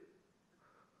do?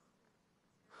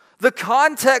 The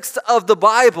context of the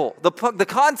Bible, the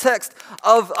context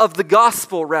of the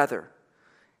gospel, rather,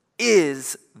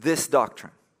 is this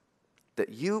doctrine, that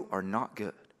you are not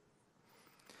good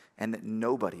and that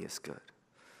nobody is good.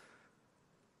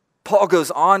 Paul goes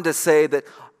on to say that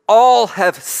all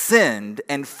have sinned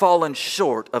and fallen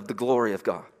short of the glory of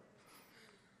God.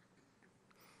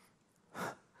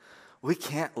 We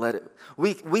can't let it,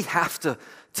 we have to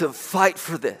fight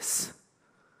for this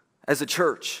as a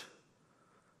church.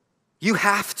 You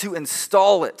have to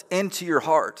install it into your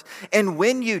heart. And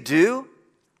when you do,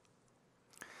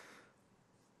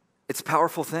 it's a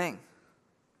powerful thing.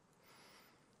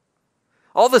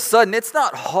 All of a sudden, it's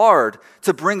not hard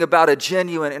to bring about a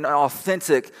genuine and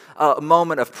authentic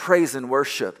moment of praise and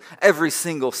worship every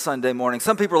single Sunday morning.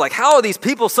 Some people are like, how are these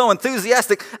people so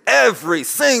enthusiastic every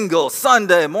single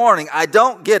Sunday morning? I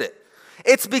don't get it.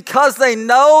 It's because they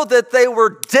know that they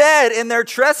were dead in their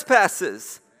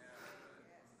trespasses.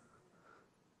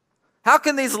 How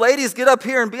can these ladies get up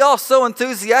here and be all so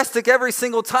enthusiastic every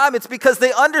single time? It's because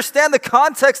they understand the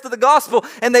context of the gospel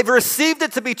and they've received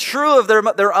it to be true of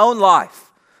their own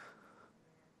life.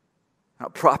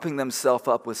 Not propping themselves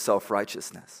up with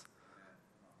self-righteousness.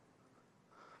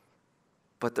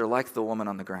 But they're like the woman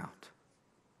on the ground.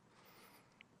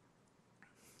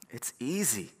 It's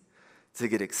easy to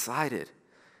get excited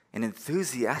and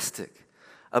enthusiastic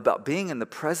about being in the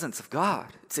presence of God.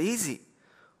 It's easy.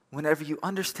 Whenever you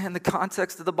understand the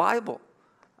context of the Bible,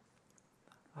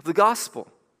 of the gospel.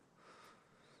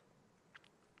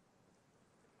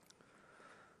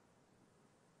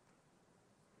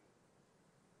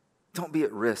 Don't be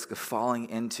at risk of falling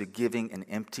into giving an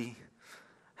empty,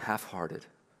 half-hearted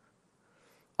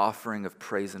offering of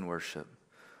praise and worship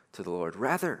to the Lord.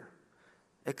 Rather,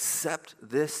 accept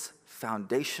this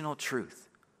foundational truth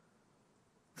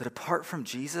that apart from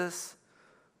Jesus,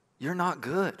 you're not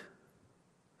good.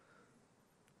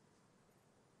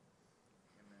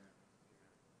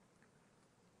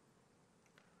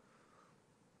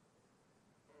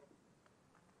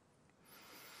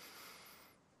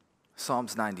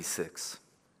 Psalms 96.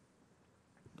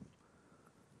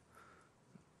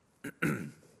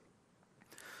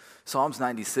 Psalms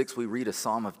 96, we read a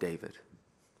psalm of David,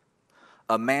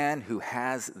 a man who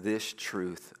has this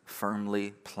truth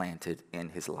firmly planted in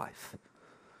his life.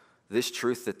 This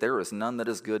truth that there is none that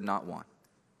is good, not one.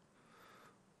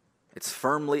 It's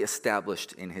firmly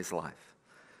established in his life.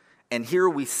 And here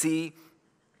we see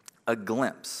a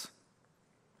glimpse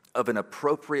of an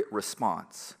appropriate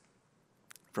response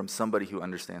from somebody who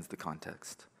understands the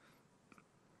context.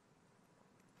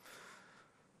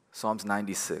 Psalms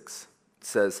 96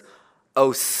 says,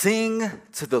 "Oh, sing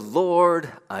to the Lord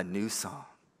a new song."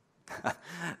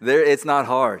 It's not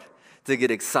hard to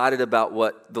get excited about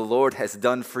what the Lord has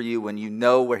done for you when you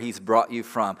know where He's brought you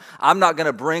from. I'm not going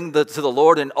to bring to the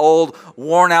Lord an old,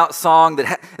 worn-out song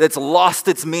that's lost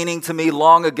its meaning to me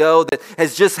long ago, that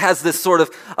has this sort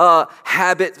of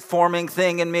habit-forming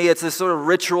thing in me. It's this sort of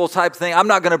ritual type thing. I'm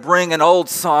not going to bring an old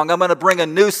song. I'm going to bring a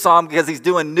new song because He's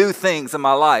doing new things in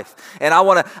my life. And I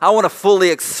want to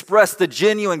fully express the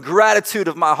genuine gratitude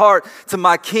of my heart to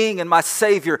my King and my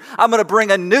Savior. I'm going to bring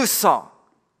a new song.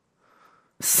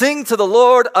 Sing to the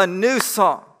Lord a new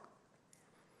song.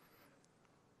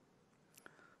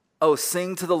 Oh,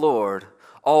 sing to the Lord,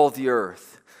 all the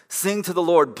earth. Sing to the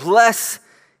Lord. Bless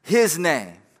his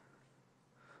name.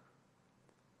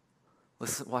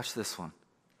 Listen, watch this one.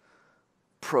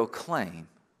 Proclaim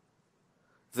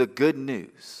the good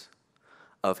news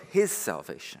of his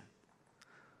salvation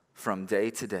from day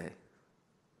to day.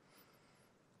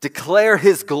 Declare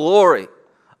his glory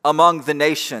among the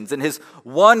nations and his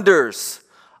wonders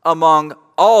among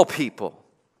all people.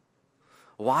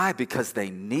 Why? Because they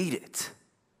need it.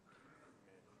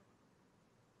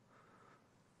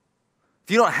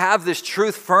 If you don't have this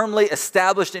truth firmly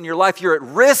established in your life, you're at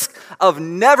risk of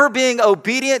never being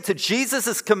obedient to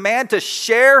Jesus' command to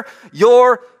share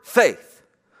your faith.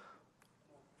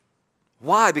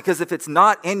 Why? Because if it's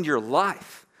not in your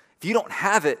life, if you don't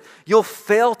have it, you'll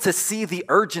fail to see the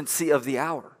urgency of the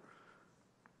hour.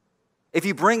 If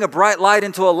you bring a bright light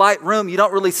into a light room, you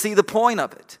don't really see the point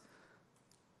of it.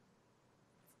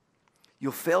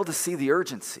 You'll fail to see the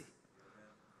urgency.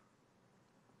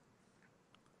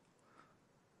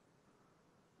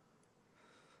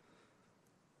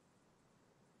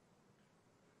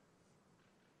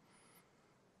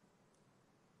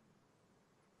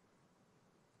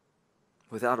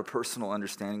 Without a personal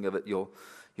understanding of it, you'll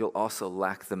also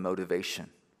lack the motivation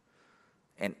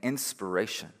and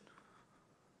inspiration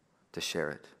to share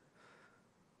it.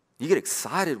 You get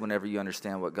excited whenever you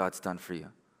understand what God's done for you.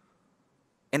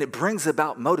 And it brings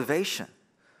about motivation.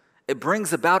 It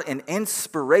brings about an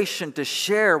inspiration to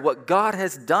share what God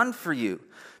has done for you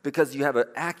because you have an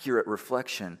accurate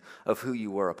reflection of who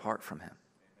you were apart from him.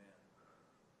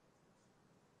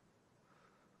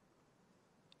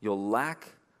 You'll lack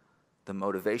the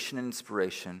motivation and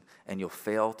inspiration, and you'll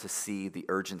fail to see the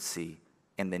urgency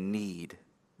and the need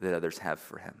that others have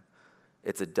for him.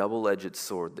 It's a double-edged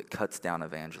sword that cuts down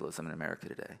evangelism in America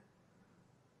today.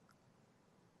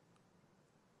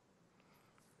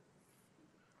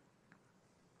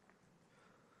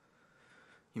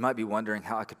 You might be wondering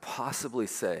how I could possibly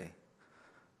say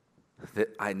that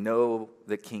I know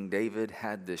that King David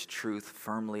had this truth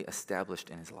firmly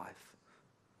established in his life.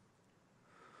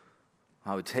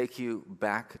 I would take you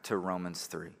back to Romans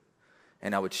 3,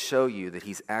 and I would show you that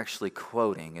he's actually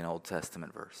quoting an Old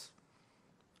Testament verse.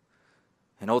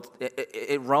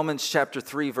 In Romans chapter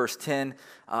 3, verse 10,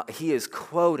 he is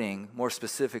quoting, more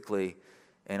specifically,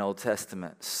 an Old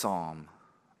Testament psalm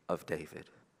of David.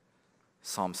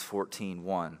 Psalms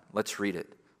 14:1. Let's read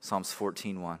it. Psalms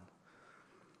 14:1.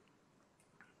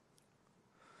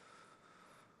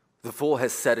 The fool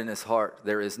has said in his heart,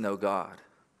 there is no God.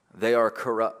 They are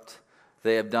corrupt.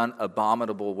 They have done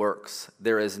abominable works.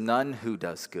 There is none who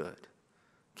does good.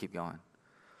 Keep going.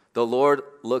 The Lord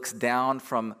looks down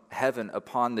from heaven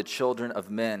upon the children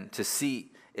of men to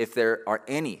see if there are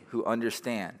any who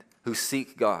understand, who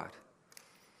seek God.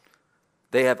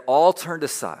 They have all turned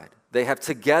aside. They have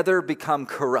together become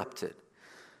corrupted.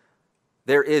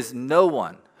 There is no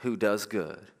one who does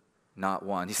good, not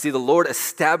one. You see, the Lord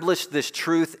established this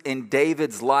truth in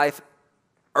David's life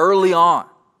early on.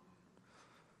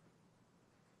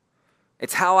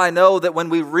 It's how I know that when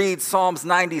we read Psalms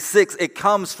 96, it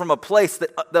comes from a place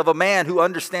of a man who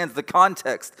understands the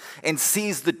context and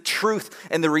sees the truth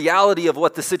and the reality of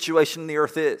what the situation in the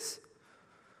earth is.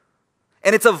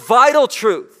 And it's a vital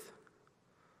truth.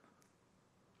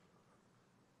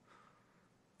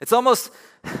 It's almost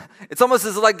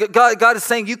as like God is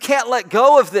saying, you can't let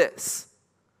go of this.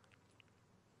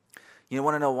 You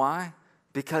want to know why?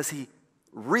 Because he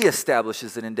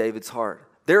reestablishes it in David's heart.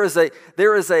 There is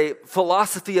a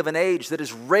philosophy of an age that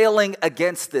is railing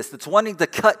against this, that's wanting to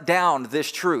cut down this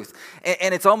truth.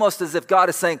 And it's almost as if God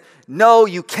is saying, no,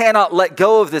 you cannot let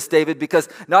go of this, David, because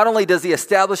not only does he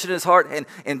establish it in his heart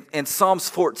in Psalms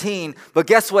 14, but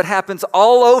guess what happens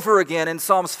all over again in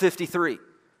Psalms 53?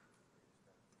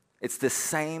 It's the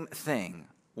same thing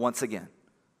once again.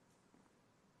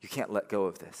 You can't let go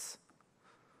of this.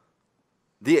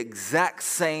 The exact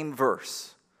same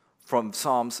verse from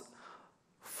Psalms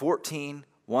 14,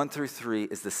 1 through 3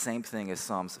 is the same thing as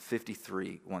Psalms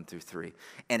 53, 1 through 3.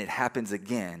 And it happens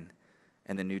again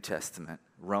in the New Testament,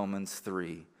 Romans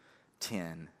 3,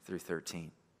 10 through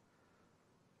 13.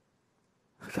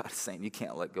 God is saying, you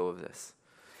can't let go of this.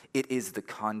 It is the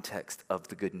context of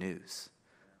the good news.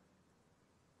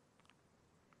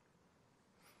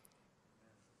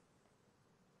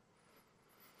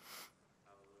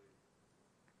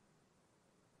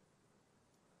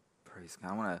 Praise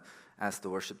God. I want to ask the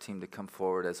worship team to come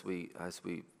forward as we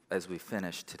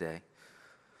finish today.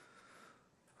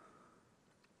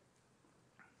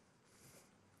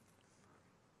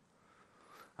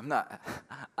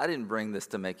 I didn't bring this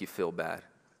to make you feel bad.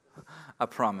 I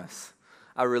promise.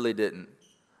 I really didn't.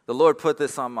 The Lord put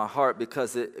this on my heart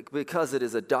because it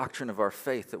is a doctrine of our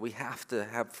faith that we have to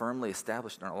have firmly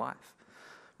established in our life.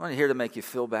 I'm not here to make you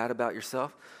feel bad about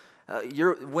yourself.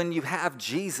 When you have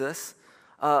Jesus,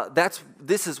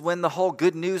 this is when the whole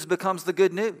good news becomes the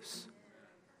good news.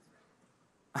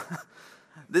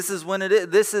 This is when it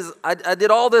is. I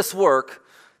did all this work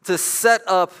to set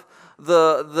up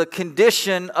the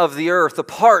condition of the earth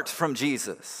apart from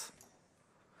Jesus.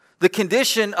 The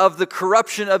condition of the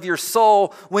corruption of your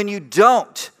soul when you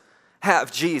don't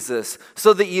have Jesus,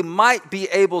 so that you might be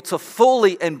able to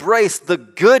fully embrace the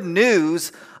good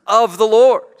news of the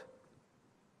Lord.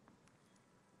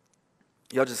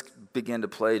 Y'all just begin to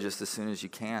play just as soon as you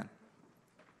can.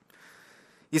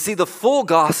 You see, the full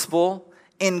gospel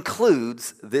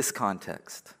includes this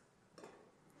context.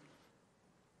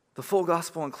 The full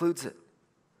gospel includes it.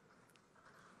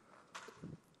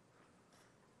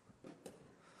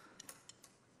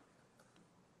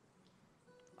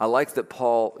 I like that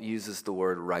Paul uses the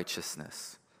word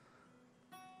righteousness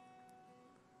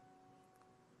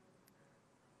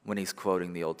when he's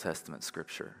quoting the Old Testament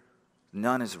scripture.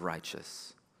 None is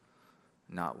righteous,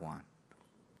 not one.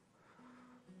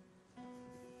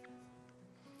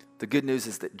 The good news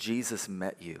is that Jesus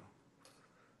met you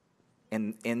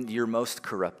in your most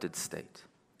corrupted state.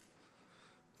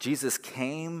 Jesus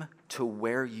came to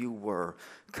where you were,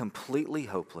 completely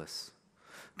hopeless,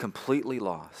 completely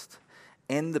lost,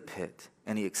 in the pit,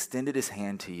 and he extended his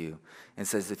hand to you and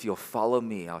says, if you'll follow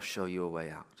me, I'll show you a way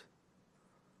out.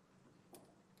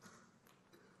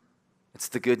 It's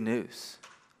the good news.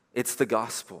 It's the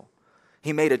gospel.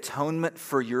 He made atonement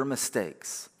for your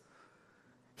mistakes.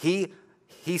 He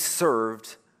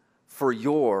served for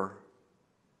your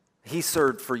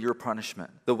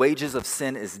punishment. The wages of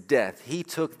sin is death. He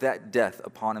took that death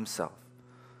upon himself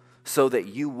so that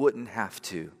you wouldn't have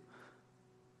to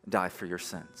die for your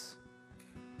sins.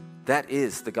 That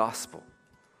is the gospel.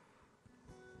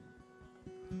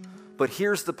 But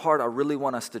here's the part I really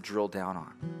want us to drill down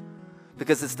on,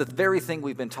 because it's the very thing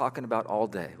we've been talking about all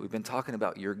day. We've been talking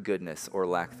about your goodness or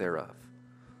lack thereof.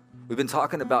 We've been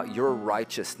talking about your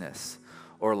righteousness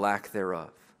or lack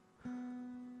thereof.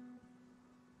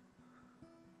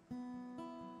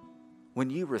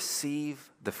 When you receive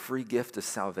the free gift of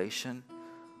salvation,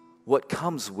 what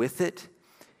comes with it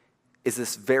is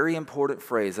this very important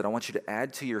phrase that I want you to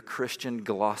add to your Christian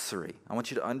glossary. I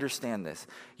want you to understand this.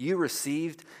 You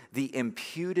received the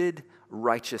imputed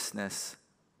righteousness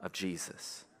of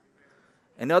Jesus.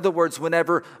 In other words,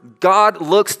 whenever God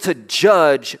looks to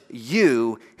judge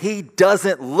you, he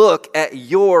doesn't look at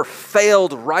your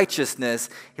failed righteousness.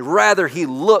 Rather, he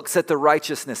looks at the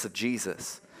righteousness of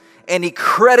Jesus, and he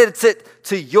credits it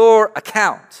to your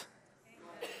account.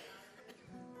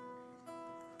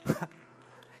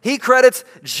 He credits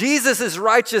Jesus'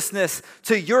 righteousness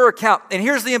to your account. And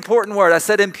here's the important word. I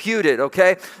said imputed,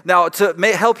 okay? Now, to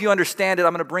help you understand it,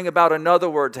 I'm going to bring about another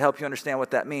word to help you understand what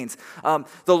that means.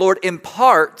 The Lord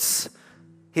imparts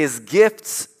his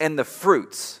gifts and the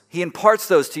fruits. He imparts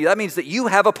those to you. That means that you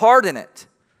have a part in it.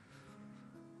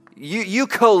 You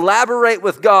collaborate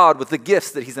with God with the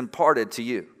gifts that he's imparted to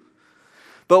you.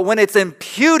 But when it's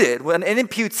imputed, when an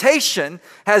imputation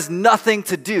has nothing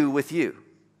to do with you.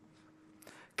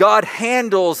 God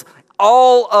handles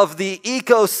all of the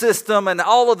ecosystem and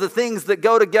all of the things that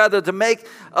go together to make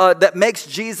that makes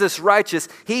Jesus righteous.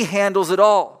 He handles it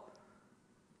all.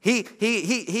 He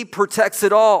protects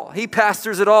it all. He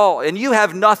pastors it all, and you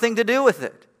have nothing to do with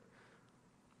it.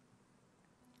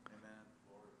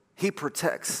 He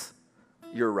protects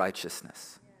your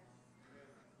righteousness,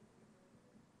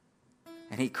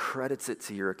 and he credits it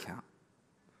to your account.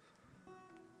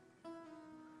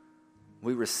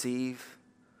 We receive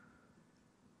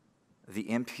the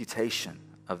imputation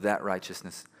of that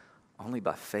righteousness only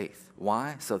by faith.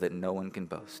 Why? So that no one can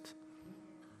boast.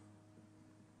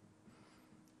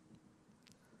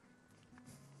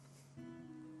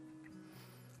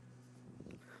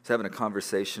 I was having a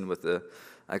conversation with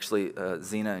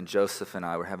Zena and Joseph and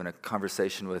I were having a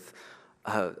conversation with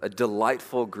a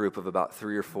delightful group of about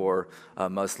 3 or 4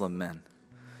 Muslim men.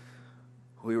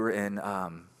 We were in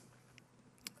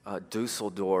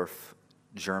Dusseldorf,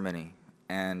 Germany,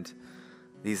 and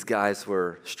these guys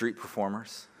were street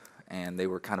performers, and they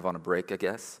were kind of on a break, I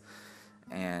guess.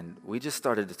 And we just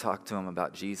started to talk to them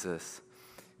about Jesus.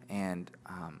 And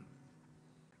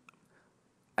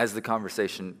as the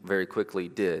conversation very quickly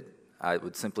did, I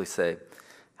would simply say,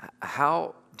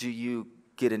 how do you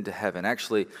get into heaven?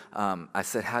 Actually, I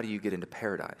said, how do you get into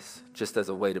paradise? Just as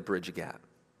a way to bridge a gap.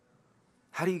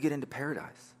 How do you get into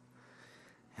paradise?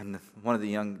 And one of the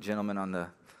young gentlemen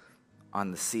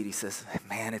on the seat, he says,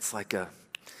 man, it's like an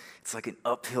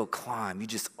uphill climb. You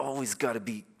just always got to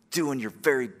be doing your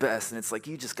very best. And it's like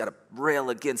you just got to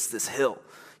rail against this hill.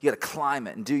 You got to climb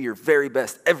it and do your very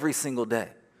best every single day.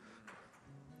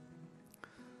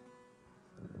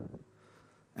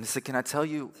 And I said, can I tell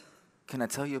you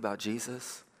about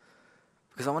Jesus?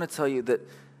 Because I want to tell you that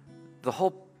the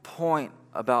whole point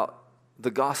about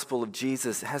the gospel of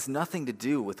Jesus has nothing to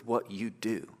do with what you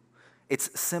do.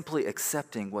 It's simply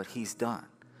accepting what he's done.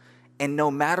 And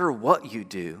no matter what you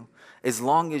do, as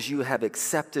long as you have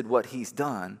accepted what he's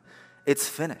done, it's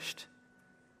finished.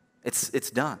 It's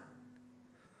done.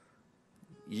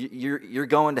 You're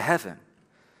going to heaven.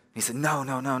 He said, no,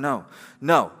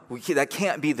 that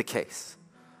can't be the case.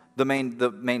 The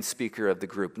main speaker of the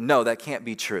group. No, that can't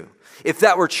be true. If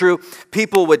that were true,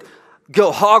 people would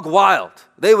go hog wild.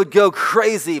 They would go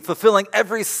crazy, fulfilling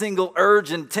every single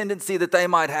urge and tendency that they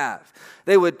might have.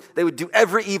 They would do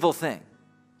every evil thing.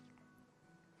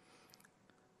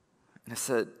 And I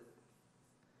said,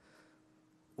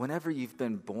 whenever you've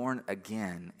been born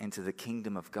again into the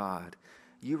kingdom of God,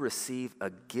 you receive a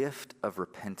gift of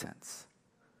repentance.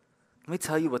 Let me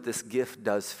tell you what this gift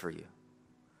does for you.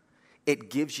 It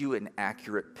gives you an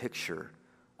accurate picture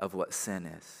of what sin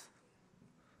is.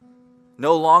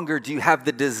 No longer do you have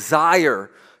the desire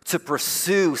to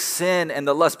pursue sin and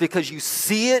the lust because you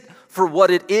see it for what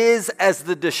it is as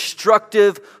the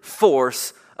destructive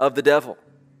force of the devil.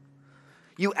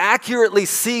 You accurately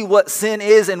see what sin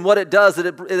is and what it does.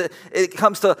 It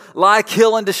comes to lie,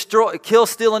 kill, and destroy. Kill,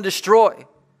 steal, and destroy.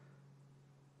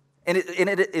 And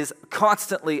it is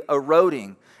constantly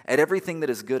eroding at everything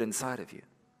that is good inside of you.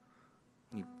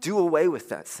 You do away with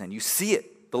that sin. You see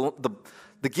it.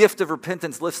 The gift of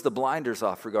repentance lifts the blinders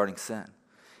off regarding sin.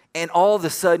 And all of a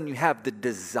sudden you have the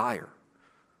desire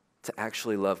to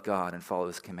actually love God and follow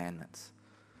his commandments.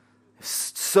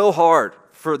 It's so hard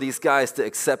for these guys to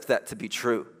accept that to be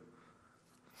true.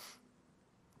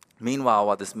 Meanwhile,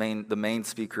 while the main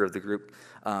speaker of the group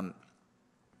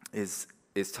is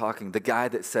talking, the guy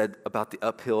that said about the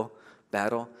uphill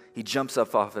battle, he jumps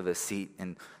up off of his seat,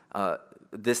 and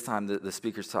this time the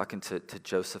speaker's talking to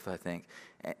Joseph, I think,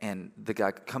 and the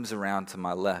guy comes around to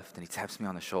my left and he taps me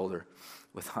on the shoulder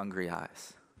with hungry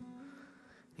eyes.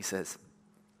 He says,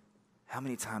 how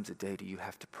many times a day do you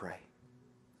have to pray?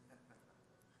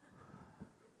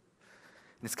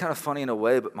 And it's kind of funny in a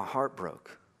way, but my heart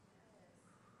broke.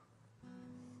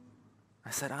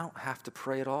 I said, I don't have to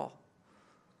pray at all.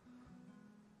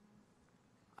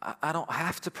 I don't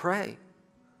have to pray.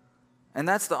 And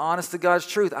that's the honest to God's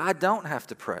truth. I don't have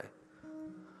to pray.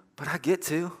 But I get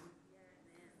to.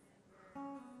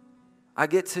 I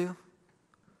get to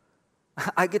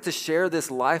share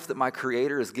this life that my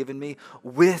Creator has given me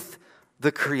with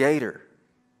the Creator.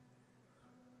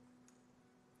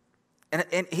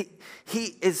 And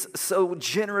he is so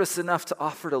generous enough to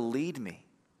offer to lead me.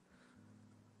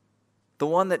 The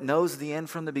one that knows the end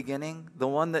from the beginning, the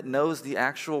one that knows the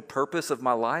actual purpose of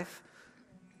my life,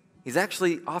 he's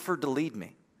actually offered to lead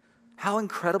me. How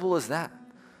incredible is that?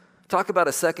 Talk about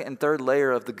a second and third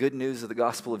layer of the good news of the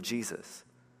gospel of Jesus.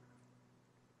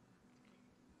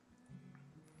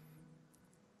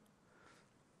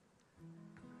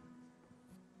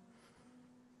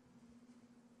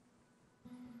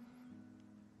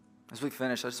 As we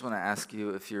finish, I just want to ask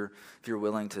you if you're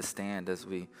willing to stand as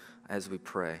we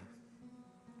pray.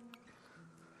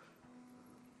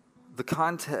 The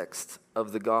context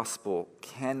of the gospel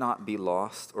cannot be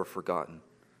lost or forgotten,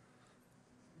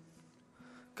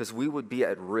 because we would be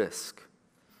at risk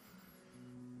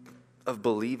of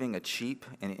believing a cheap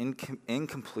and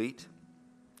incomplete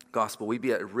gospel. We'd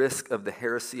be at risk of the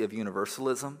heresy of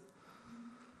universalism.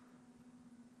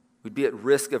 We'd be at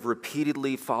risk of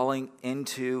repeatedly falling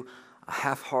into a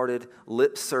half-hearted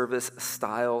lip service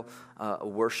style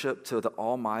worship to the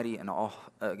almighty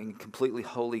and completely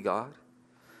holy God.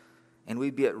 And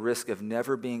we'd be at risk of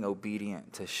never being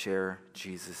obedient to share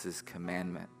Jesus'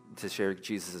 commandment, to share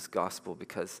Jesus' gospel,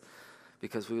 because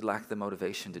we lack the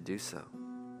motivation to do so.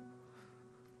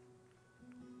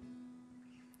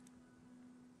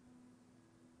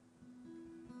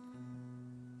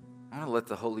 I want to let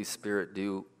the Holy Spirit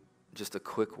do just a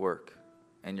quick work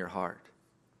in your heart.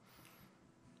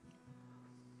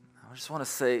 I just want to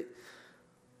say,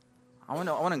 I want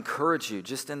to encourage you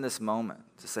just in this moment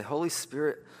to say, Holy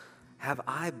Spirit, have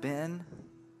I been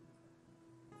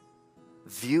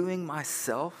viewing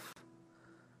myself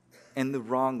in the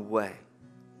wrong way?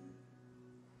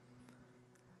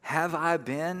 Have I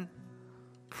been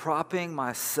propping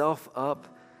myself up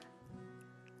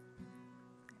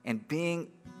and being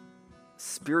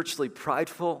spiritually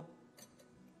prideful?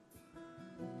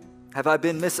 Have I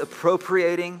been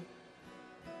misappropriating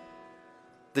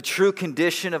the true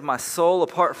condition of my soul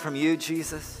apart from you,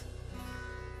 Jesus?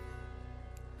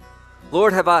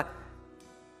 Lord, have I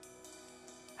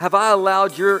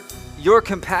allowed your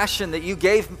compassion that you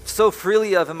gave so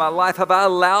freely of in my life, have I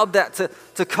allowed that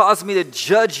to cause me to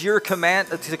judge your command,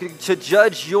 to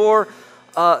judge your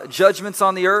judgments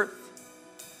on the earth?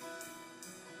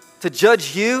 To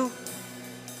judge you?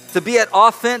 To be at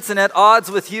offense and at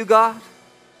odds with you, God?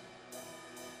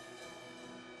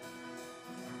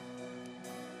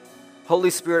 Holy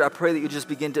Spirit, I pray that you just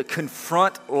begin to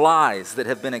confront lies that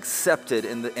have been accepted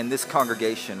in this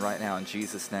congregation right now in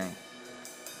Jesus' name.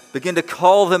 Begin to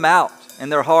call them out in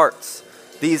their hearts.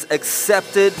 These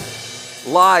accepted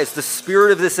lies, the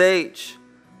spirit of this age.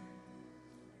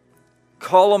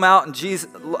 Call them out in Jesus.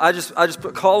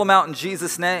 Call them out in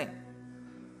Jesus' name.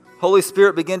 Holy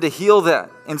Spirit, begin to heal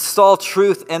that. Install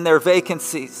truth in their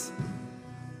vacancies.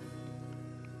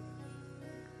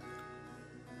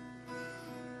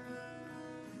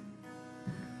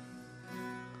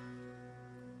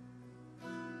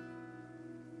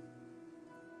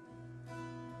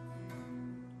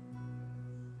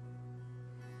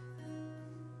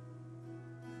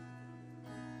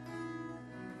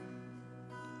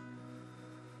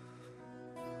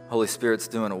 Holy Spirit's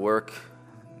doing a work.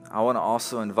 I want to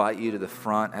also invite you to the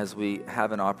front as we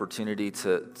have an opportunity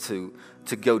to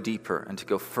go deeper and to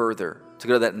go further, to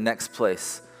go to that next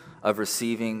place of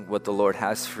receiving what the Lord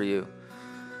has for you.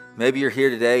 Maybe you're here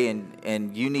today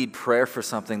and you need prayer for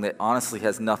something that honestly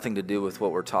has nothing to do with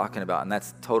what we're talking about, and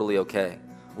that's totally okay.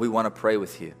 We want to pray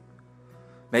with you.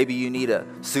 Maybe you need a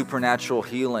supernatural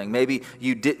healing. Maybe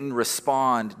you didn't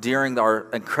respond during our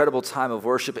incredible time of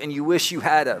worship and you wish you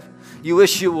had have. You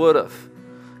wish you would have.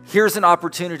 Here's an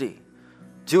opportunity.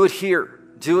 Do it here.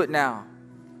 Do it now.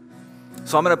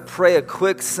 So I'm going to pray a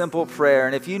quick, simple prayer.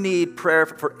 And if you need prayer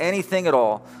for anything at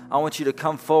all, I want you to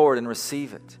come forward and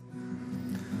receive it.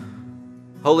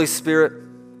 Holy Spirit,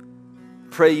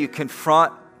 pray you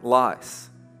confront lies.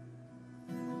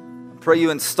 Pray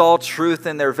you install truth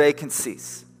in their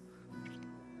vacancies.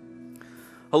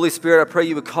 Holy Spirit, I pray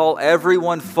you would call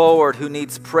everyone forward who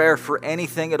needs prayer for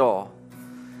anything at all.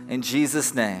 In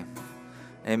Jesus' name,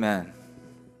 amen.